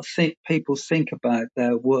made a lot of people think about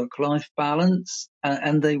their work-life balance,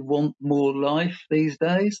 and they want more life these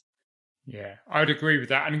days. Yeah, I'd agree with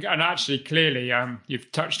that. And actually, clearly,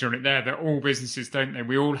 you've touched on it there, that all businesses, don't they?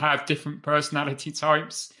 We all have different personality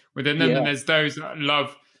types within them. Yeah. And there's those that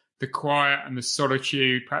love the quiet and the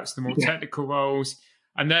solitude, perhaps the more technical roles.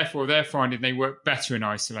 And therefore, they're finding they work better in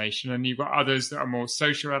isolation. And you've got others that are more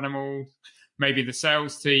social animals, maybe the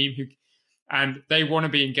sales team, and they want to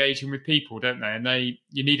be engaging with people, don't they? And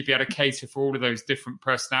you need to be able to cater for all of those different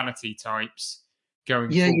personality types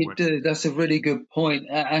going forward. Yeah, you do. That's a really good point.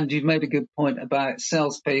 And you've made a good point about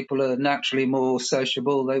salespeople are naturally more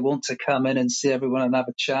sociable. They want to come in and see everyone and have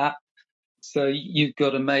a chat. So you've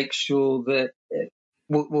got to make sure that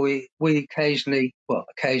we regularly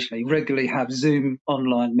have Zoom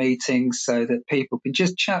online meetings so that people can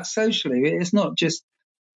just chat socially. It's not just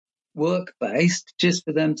work-based, just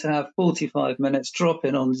for them to have 45 minutes, drop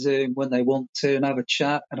in on Zoom when they want to and have a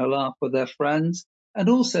chat and a laugh with their friends. And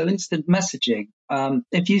also instant messaging.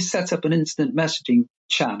 If you set up an instant messaging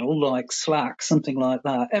channel like Slack, something like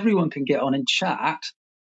that, everyone can get on and chat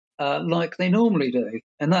like they normally do.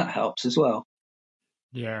 And that helps as well.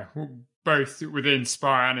 Yeah, well, both within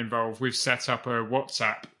Spire and Involve, we've set up a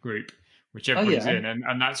WhatsApp group, which everyone's in,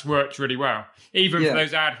 and that's worked really well. Even for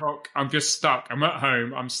those ad hoc, I'm just stuck, I'm at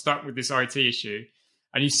home, I'm stuck with this IT issue.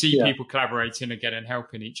 And you see people collaborating again and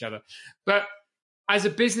helping each other. But as a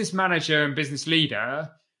business manager and business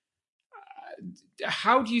leader,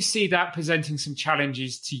 how do you see that presenting some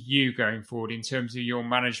challenges to you going forward in terms of your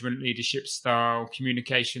management leadership style,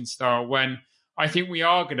 communication style, when I think we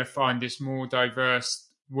are going to find this more diverse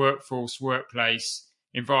workplace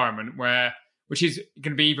environment which is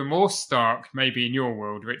going to be even more stark maybe in your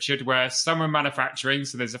world, Richard, where some are manufacturing,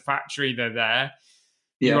 so there's a factory, they're there.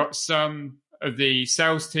 You've got some of the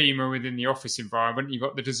sales team are within the office environment. You've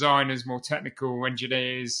got the designers, more technical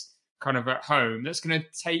engineers kind of at home. That's going to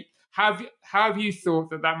take... How have you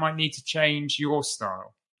thought that might need to change your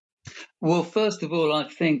style? Well, first of all, I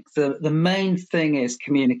think the main thing is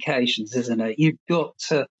communications, isn't it?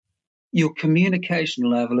 Your communication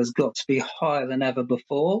level has got to be higher than ever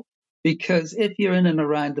before, because if you're in and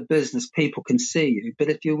around the business, people can see you. But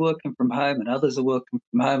if you're working from home and others are working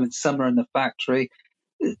from home and some are in the factory,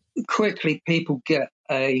 quickly people get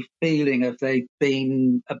a feeling of they've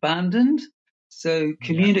been abandoned. So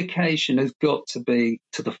communication has got to be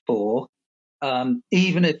to the fore.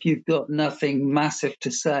 Even if you've got nothing massive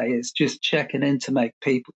to say, it's just checking in to make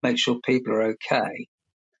sure people are okay.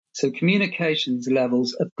 So communications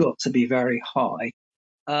levels have got to be very high.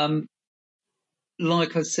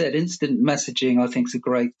 Like I said, instant messaging I think is a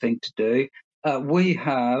great thing to do. We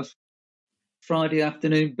have Friday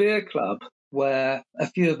afternoon beer club, where a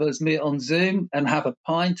few of us meet on Zoom and have a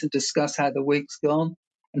pint and discuss how the week's gone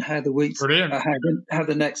and how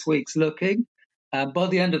the next week's looking. By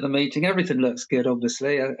the end of the meeting, everything looks good,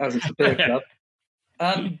 obviously, as it's a beer club.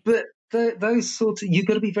 But those sorts of, you've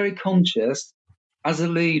got to be very conscious as a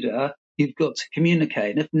leader. You've got to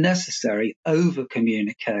communicate, and if necessary,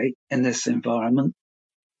 over-communicate in this environment.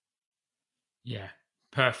 Yeah,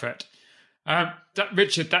 perfect.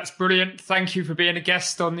 Richard, that's brilliant. Thank you for being a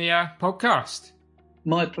guest on the podcast.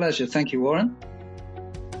 My pleasure. Thank you, Warren.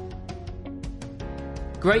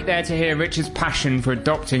 Great there to hear Richard's passion for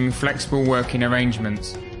adopting flexible working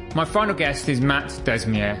arrangements. My final guest is Matt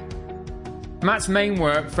Desmier. Matt's main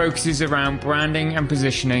work focuses around branding and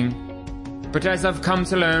positioning, but as I've come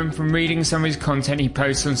to learn from reading some of his content he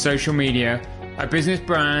posts on social media, a business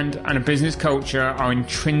brand and a business culture are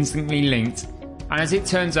intrinsically linked. And as it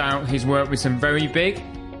turns out, he's worked with some very big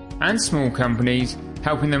and small companies,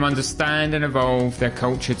 helping them understand and evolve their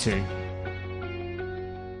culture too.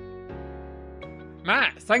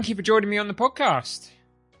 Matt, thank you for joining me on the podcast.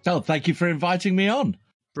 Oh, thank you for inviting me on.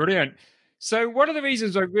 Brilliant. So one of the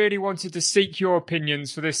reasons I really wanted to seek your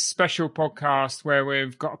opinions for this special podcast, where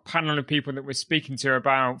we've got a panel of people that we're speaking to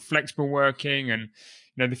about flexible working and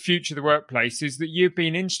the future of the workplace, is that you've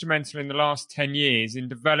been instrumental in the last 10 years in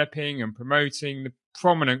developing and promoting the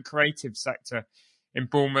prominent creative sector in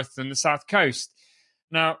Bournemouth and the South Coast.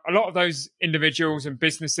 Now, a lot of those individuals and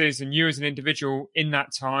businesses, and you as an individual in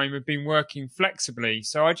that time, have been working flexibly.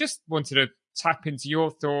 So I just wanted to tap into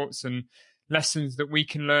your thoughts and lessons that we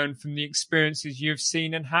can learn from the experiences you've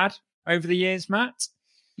seen and had over the years, Matt.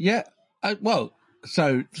 Yeah,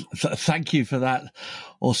 thank you for that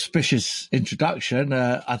auspicious introduction.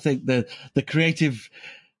 I think the creative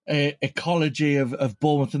ecology of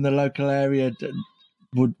Bournemouth and the local area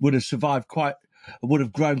would have would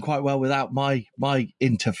have grown quite well without my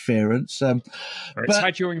interference. It's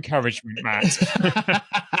had your encouragement, Matt.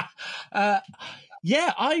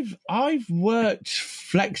 Yeah, I've worked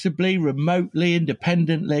flexibly, remotely,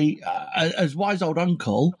 independently. As wise old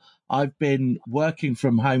uncle, I've been working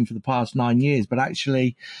from home for the past 9 years, but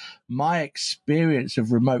actually my experience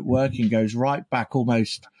of remote working goes right back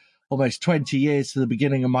almost 20 years to the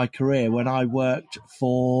beginning of my career, when I worked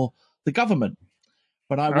for the government.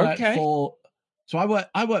 When I worked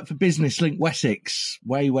I worked for Business Link Wessex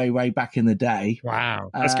way back in the day.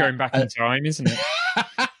 Wow, that's going back in time, isn't it?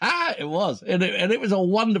 It was, and it was a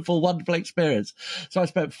wonderful experience. So I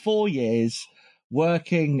spent 4 years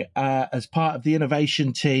working as part of the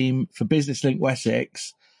innovation team for Business Link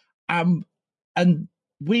Wessex, and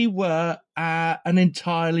we were an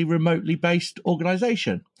entirely remotely based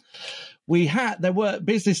organisation.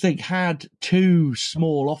 Business Link had 2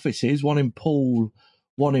 small offices, one in Poole,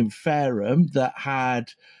 one in Fareham, that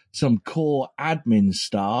had some core admin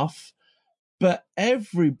staff, but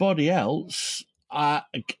everybody else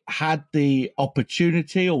had the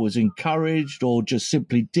opportunity, or was encouraged, or just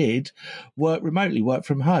simply did work remotely, work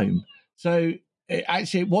from home. So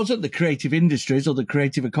it wasn't the creative industries or the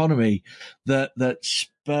creative economy that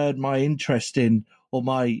spurred my interest in, or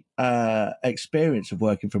my experience of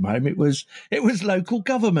working from home. It was local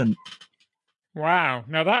government. Wow.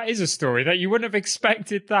 Now that is a story that you wouldn't have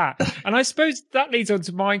expected that. And I suppose that leads on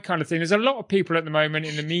to my kind of thing. There's a lot of people at the moment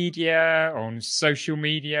in the media, on social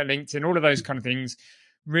media, LinkedIn, all of those kind of things,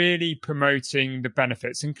 really promoting the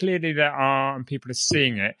benefits. And clearly there are, and people are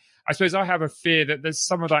seeing it. I suppose I have a fear that there's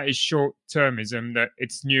some of that is short-termism, that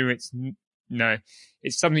it's new, it's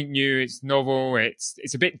something new, it's novel,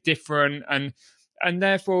 it's a bit different. And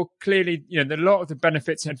therefore, clearly, a lot of the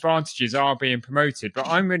benefits and advantages are being promoted. But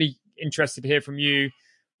I'm really interested to hear from you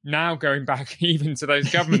now, going back even to those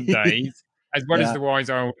government days, as well as the wise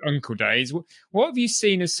old uncle days. What have you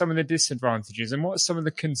seen as some of the disadvantages, and what are some of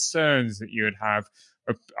the concerns that you would have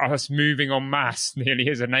of us moving en masse nearly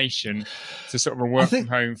as a nation to sort of a work from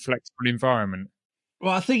home flexible environment?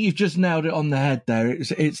 Well, I think you've just nailed it on the head there.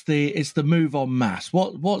 It's the move en masse.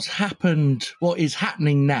 What's happened, what is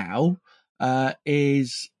happening now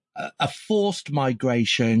is a forced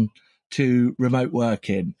migration to remote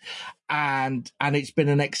working, and it's been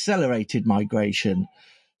an accelerated migration.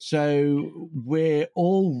 So a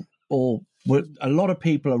lot of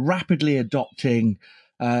people are rapidly adopting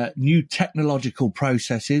new technological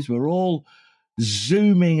processes. We're all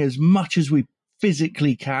Zooming as much as we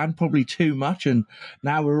physically can, probably too much, and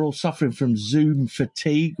now we're all suffering from Zoom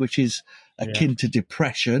fatigue, which is akin to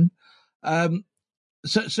depression.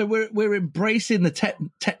 So we're embracing the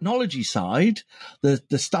technology side, the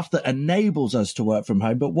stuff that enables us to work from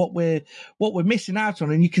home. But what we're missing out on,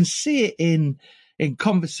 and you can see it in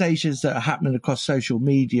conversations that are happening across social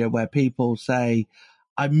media, where people say,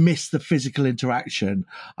 "I miss the physical interaction.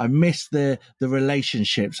 I miss the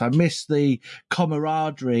relationships. I miss the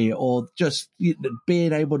camaraderie, or just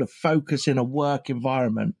being able to focus in a work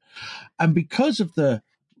environment." And because of the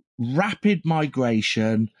rapid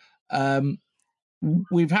migration,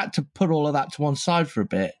 we've had to put all of that to one side for a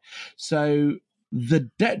bit. So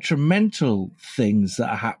the detrimental things that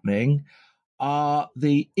are happening are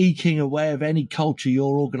the eking away of any culture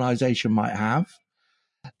your organization might have,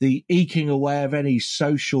 the eking away of any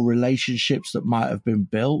social relationships that might have been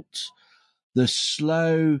built, the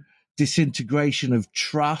slow disintegration of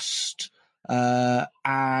trust,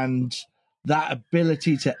 and that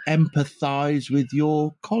ability to empathize with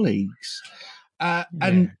your colleagues.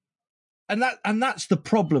 And that's the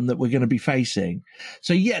problem that we're going to be facing.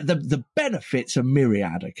 So the benefits are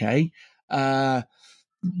myriad. Okay,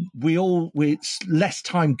 it's less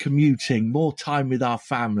time commuting, more time with our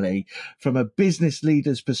family. From a business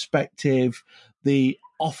leader's perspective, the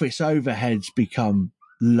office overheads become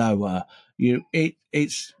lower.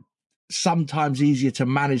 It's sometimes easier to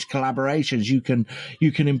manage collaborations. You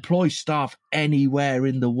can employ staff anywhere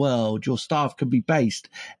in the world. Your staff can be based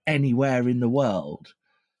anywhere in the world.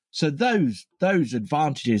 So those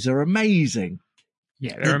advantages are amazing.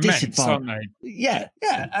 Yeah, they're immense, aren't they? Yeah,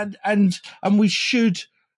 and we should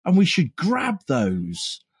grab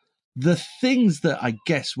those. The things that I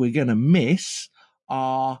guess we're going to miss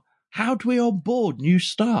are, how do we onboard new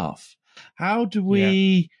staff? How do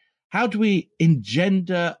we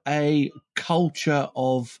engender a culture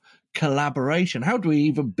of collaboration? How do we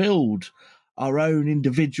even build our own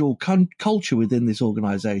individual culture within this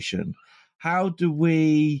organization? How do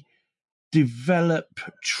we develop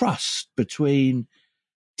trust between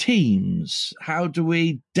teams? How do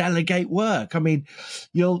we delegate work? I mean,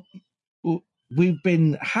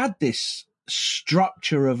 we've had this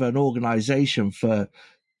structure of an organization for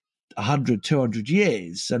 100, 200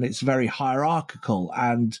 years, and it's very hierarchical,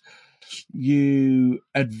 and you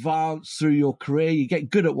advance through your career, you get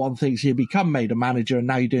good at one thing, so you become made a manager, and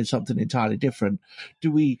now you're doing something entirely different. Do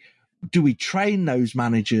we train those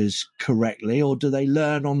managers correctly, or do they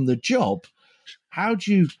learn on the job? How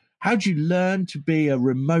do you learn to be a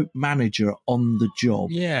remote manager on the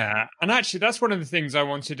job? Yeah, and actually, that's one of the things I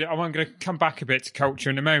wanted. I'm going to come back a bit to culture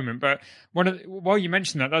in a moment, but while you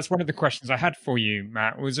mentioned that, that's one of the questions I had for you,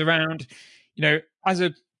 Matt, was around, as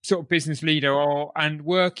a sort of business leader and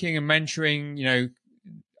working and mentoring,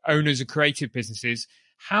 owners of creative businesses.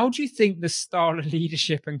 How do you think the style of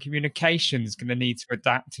leadership and communication is going to need to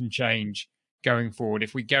adapt and change going forward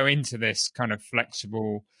if we go into this kind of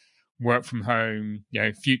flexible work from home,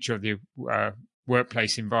 future of the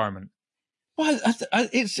workplace environment? Well,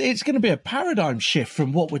 it's going to be a paradigm shift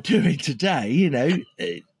from what we're doing today.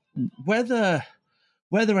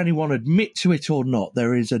 Whether anyone admit to it or not,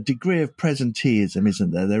 there is a degree of presenteeism,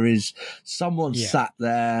 isn't there? There is someone sat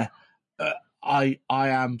there. I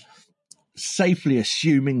am safely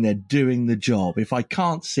assuming they're doing the job. If I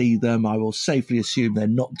can't see them, I will safely assume they're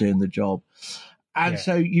not doing the job. And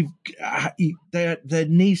so there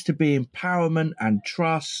needs to be empowerment and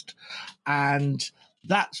trust, and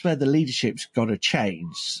that's where the leadership's got to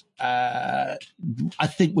change. I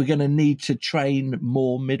think we're going to need to train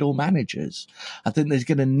more middle managers. I think there's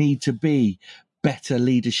going to need to be better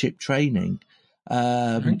leadership training.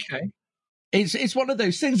 Okay. It's one of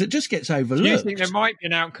those things that just gets overlooked. Do you think there might be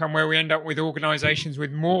an outcome where we end up with organisations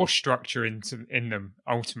with more structure in them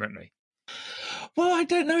ultimately? Well, I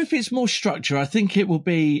don't know if it's more structure. I think it will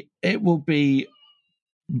be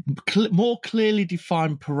more clearly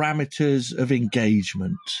defined parameters of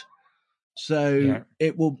engagement. So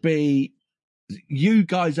it will be, you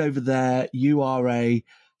guys over there, you are a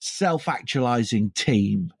self-actualizing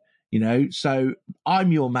team, so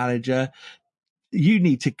I'm your manager. You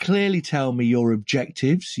need to clearly tell me your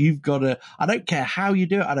objectives. You've got to, I don't care how you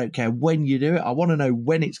do it. I don't care when you do it. I want to know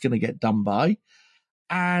when it's going to get done by.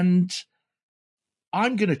 And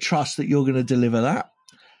I'm going to trust that you're going to deliver that.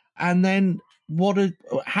 And then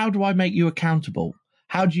how do I make you accountable?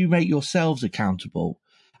 How do you make yourselves accountable?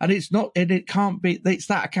 And it's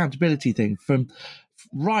that accountability thing. From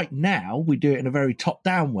right now, we do it in a very top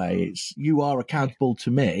down way. It's, you are accountable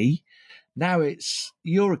to me. Now it's,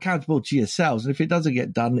 you're accountable to yourselves. And if it doesn't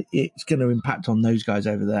get done, it's going to impact on those guys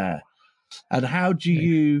over there. And how do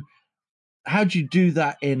you do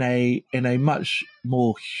that in a much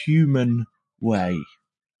more human way?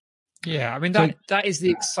 Yeah, I mean, that is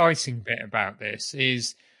the exciting bit about this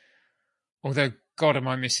is, although, God, am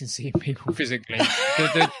I missing seeing people physically?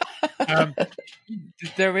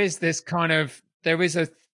 There is a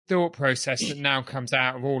thought process that now comes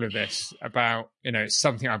out of all of this about, it's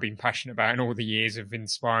something I've been passionate about in all the years of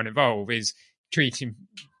Inspire and Evolve, is treating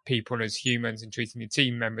people as humans and treating your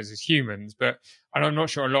team members as humans. And I'm not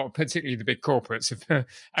sure a lot, particularly the big corporates,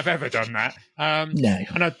 have ever done that. No.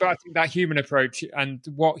 But I think that human approach and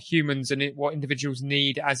what humans and what individuals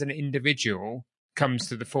need as an individual comes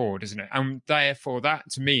to the fore, doesn't it? And therefore, that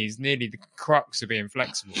to me is nearly the crux of being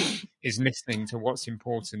flexible, is listening to what's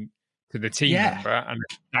important to the team member and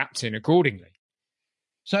adapting accordingly.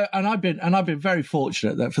 So, and I've been very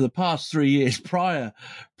fortunate that for the past 3 years prior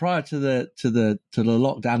to the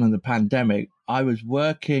lockdown and the pandemic, I was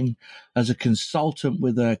working as a consultant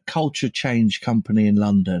with a culture change company in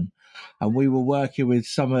London, and we were working with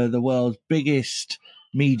some of the world's biggest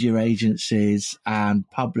media agencies and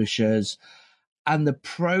publishers. And the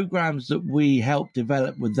programs that we helped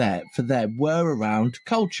develop for them were around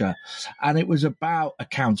culture. And it was about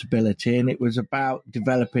accountability, and it was about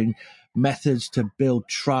developing methods to build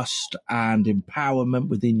trust and empowerment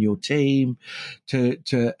within your team,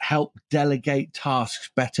 to help delegate tasks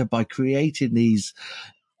better by creating these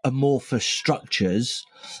amorphous structures.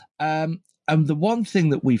 And the one thing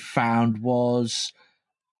that we found was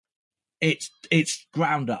it's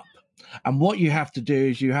ground up. And what you have to do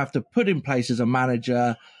is you have to put in place as a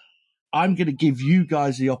manager, I'm going to give you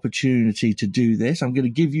guys the opportunity to do this. I'm going to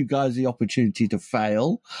give you guys the opportunity to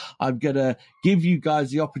fail. I'm going to give you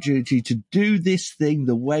guys the opportunity to do this thing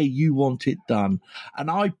the way you want it done.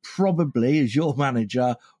 And I probably, as your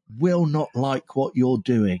manager, will not like what you're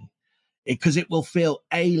doing because it will feel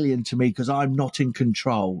alien to me because I'm not in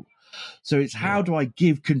control. So it's how do I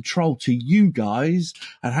give control to you guys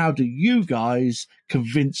and how do you guys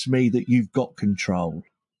convince me that you've got control?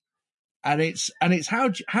 And it's how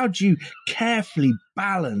do you carefully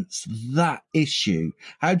balance that issue?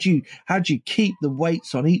 How do you keep the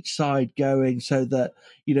weights on each side going so that,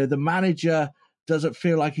 you know, the manager doesn't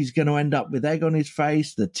feel like he's going to end up with egg on his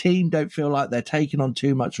face. The team don't feel like they're taking on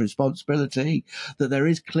too much responsibility, that there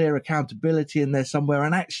is clear accountability in there somewhere.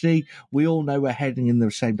 And actually we all know we're heading in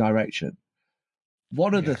the same direction.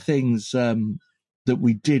 One of the things, that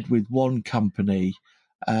we did with one company,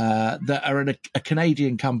 that are a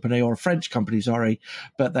Canadian company or a French company,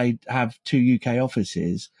 but they have 2 UK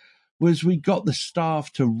offices, was we got the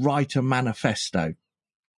staff to write a manifesto.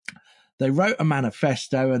 They wrote a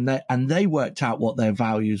manifesto and they worked out what their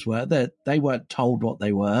values were. They weren't told what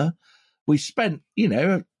they were. We spent,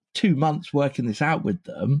 2 months working this out with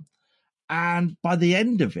them. And by the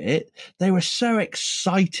end of it, they were so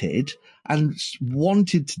excited and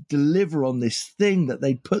wanted to deliver on this thing that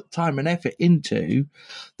they'd put time and effort into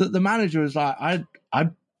that the manager was like, I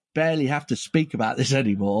barely have to speak about this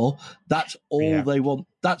anymore. That's all they want.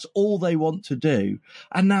 That's all they want to do.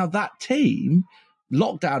 And now that team,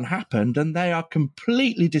 lockdown happened and they are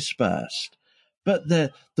completely dispersed. But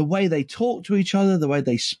the way they talk to each other, the way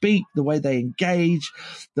they speak, the way they engage,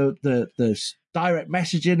 the direct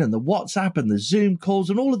messaging and the WhatsApp and the Zoom calls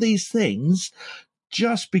and all of these things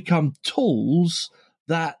just become tools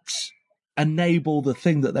that enable the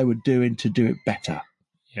thing that they were doing to do it better.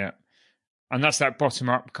 Yeah. And that's that bottom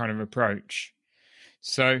up kind of approach.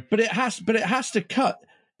 So, but it has to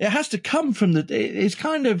come from it's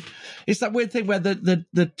that weird thing where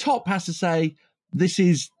the top has to say, this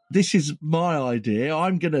is my idea.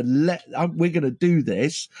 We're going to do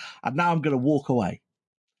this. And now I'm going to walk away.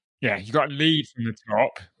 Yeah. You got to lead from the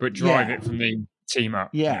top, but drive it from the team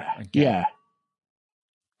up. Yeah.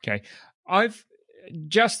 Okay.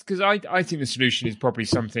 Because I think the solution is probably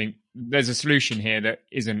something, there's a solution here that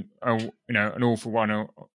isn't, an all for one or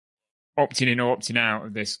opting in or opting out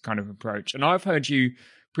of this kind of approach. And I've heard you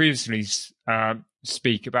previously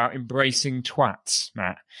speak about embracing twats,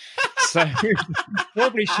 Matt. So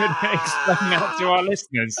probably should explain that to our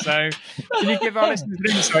listeners. So can you give our listeners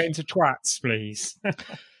an insight into twats, please?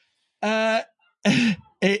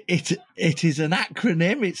 It is an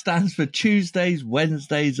acronym. It stands for Tuesdays,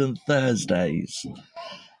 Wednesdays, and Thursdays,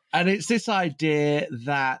 and it's this idea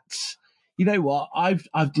that, you know what, I've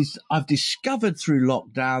discovered through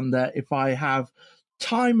lockdown that if I have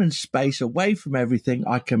time and space away from everything,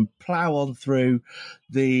 I can plow on through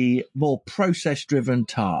the more process-driven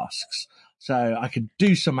tasks. So I can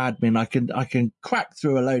do some admin. I can crack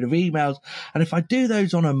through a load of emails, and if I do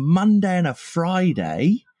those on a Monday and a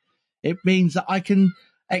Friday, it means that I can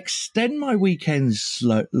extend my weekends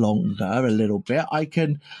longer a little bit. I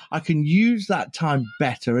can use that time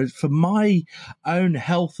better for my own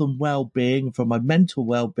health and well-being, for my mental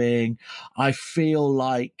well-being. I feel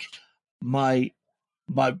like my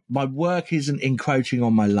work isn't encroaching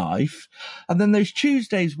on my life. And then those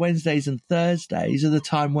Tuesdays, Wednesdays, and Thursdays are the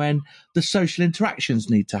time when the social interactions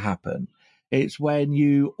need to happen. It's when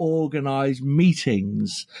you organize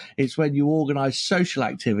meetings. It's when you organize social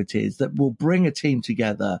activities that will bring a team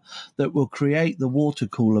together, that will create the water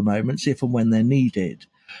cooler moments if and when they're needed.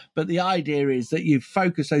 But the idea is that you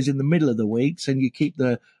focus those in the middle of the weeks and you keep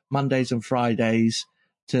the Mondays and Fridays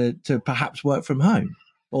to perhaps work from home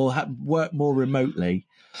or work more remotely.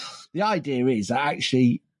 The idea is that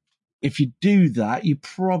actually, if you do that, you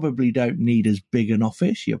probably don't need as big an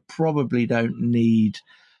office. You probably don't need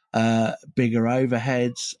bigger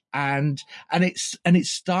overheads, and it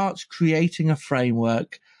starts creating a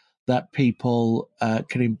framework that people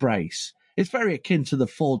can embrace. It's very akin to the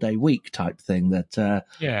 4-day week type thing that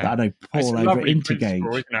I know Paul over at Intergage.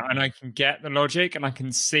 Isn't it? And I can get the logic, and I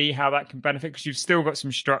can see how that can benefit because you've still got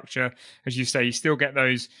some structure, as you say. You still get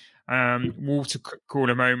those water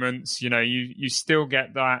cooler moments. You still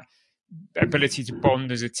get that ability to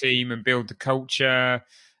bond as a team and build the culture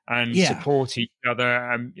and support each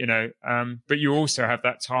other, but you also have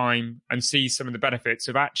that time and see some of the benefits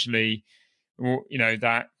of actually,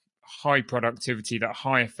 that high productivity, that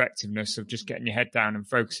high effectiveness of just getting your head down and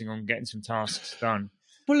focusing on getting some tasks done.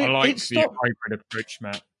 Well, I like the hybrid approach,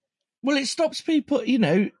 Matt. Well, it stops people,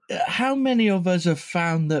 how many of us have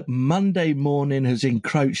found that Monday morning has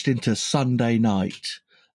encroached into Sunday night?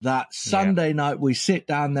 That Sunday night we sit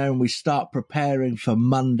down there and we start preparing for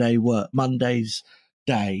Monday's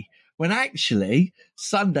day, when actually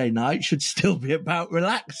Sunday night should still be about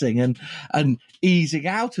relaxing and easing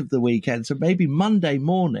out of the weekend. So maybe Monday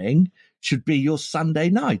morning should be your Sunday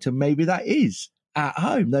night, and maybe that is at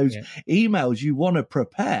home. Those emails you want to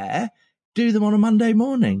prepare, do them on a Monday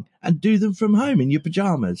morning and do them from home in your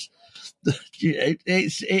pajamas. It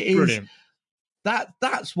is brilliant.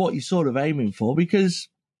 That's what you're sort of aiming for, because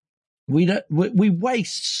we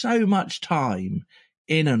waste so much time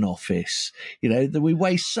in an office, that we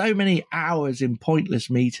waste so many hours in pointless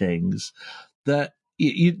meetings that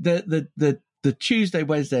the Tuesday,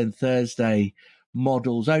 Wednesday and Thursday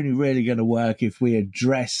model's only really going to work if we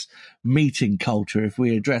address meeting culture, if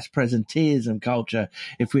we address presenteeism culture,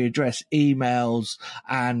 if we address emails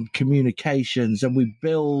and communications, and we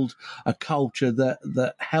build a culture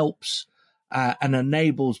that helps and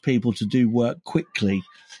enables people to do work quickly.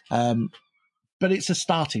 But it's a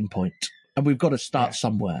starting point, and we've got to start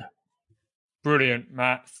somewhere. Brilliant,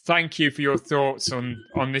 Matt. Thank you for your thoughts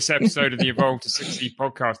on this episode of the Evolve to Succeed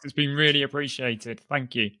podcast. It's been really appreciated.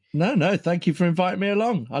 Thank you. No, thank you for inviting me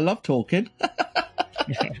along. I love talking.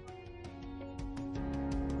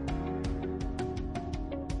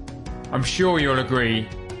 I'm sure you'll agree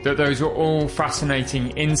that those were all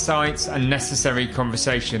fascinating insights and necessary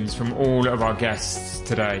conversations from all of our guests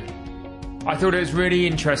today. I thought it was really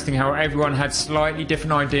interesting how everyone had slightly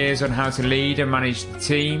different ideas on how to lead and manage the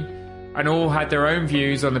team, and all had their own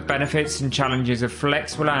views on the benefits and challenges of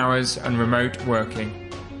flexible hours and remote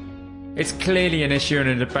working. It's clearly an issue and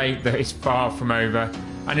a debate that is far from over,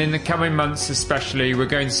 and in the coming months especially, we're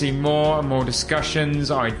going to see more and more discussions,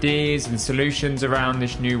 ideas and solutions around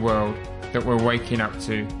this new world that we're waking up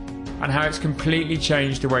to, and how it's completely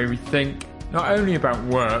changed the way we think, not only about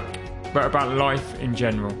work, but about life in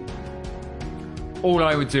general. All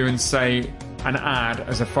I would do and say and add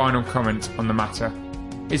as a final comment on the matter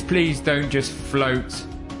is please don't just float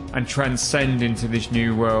and transcend into this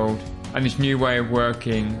new world and this new way of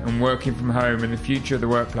working and working from home and the future of the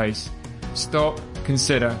workplace. Stop,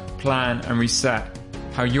 consider, plan and reset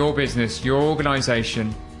how your business, your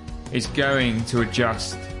organisation is going to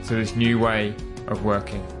adjust to this new way of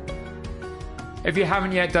working. If you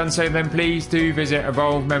haven't yet done so, then please do visit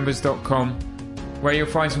evolvemembers.com, where you'll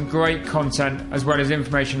find some great content as well as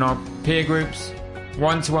information on our peer groups,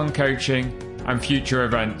 one-to-one coaching and future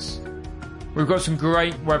events. We've got some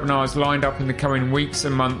great webinars lined up in the coming weeks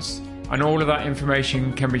and months, and all of that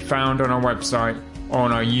information can be found on our website or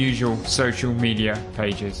on our usual social media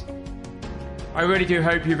pages. I really do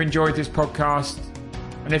hope you've enjoyed this podcast,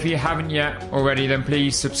 and if you haven't yet already, then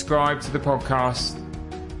please subscribe to the podcast.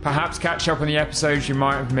 Perhaps catch up on the episodes you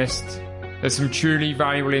might have missed. There's some truly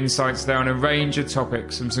valuable insights there on a range of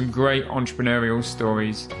topics and some great entrepreneurial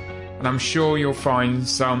stories. And I'm sure you'll find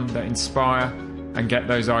some that inspire and get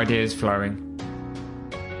those ideas flowing.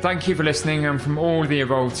 Thank you for listening, and from all the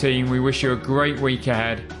Evolve team, we wish you a great week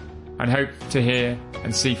ahead and hope to hear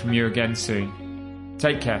and see from you again soon.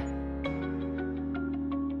 Take care.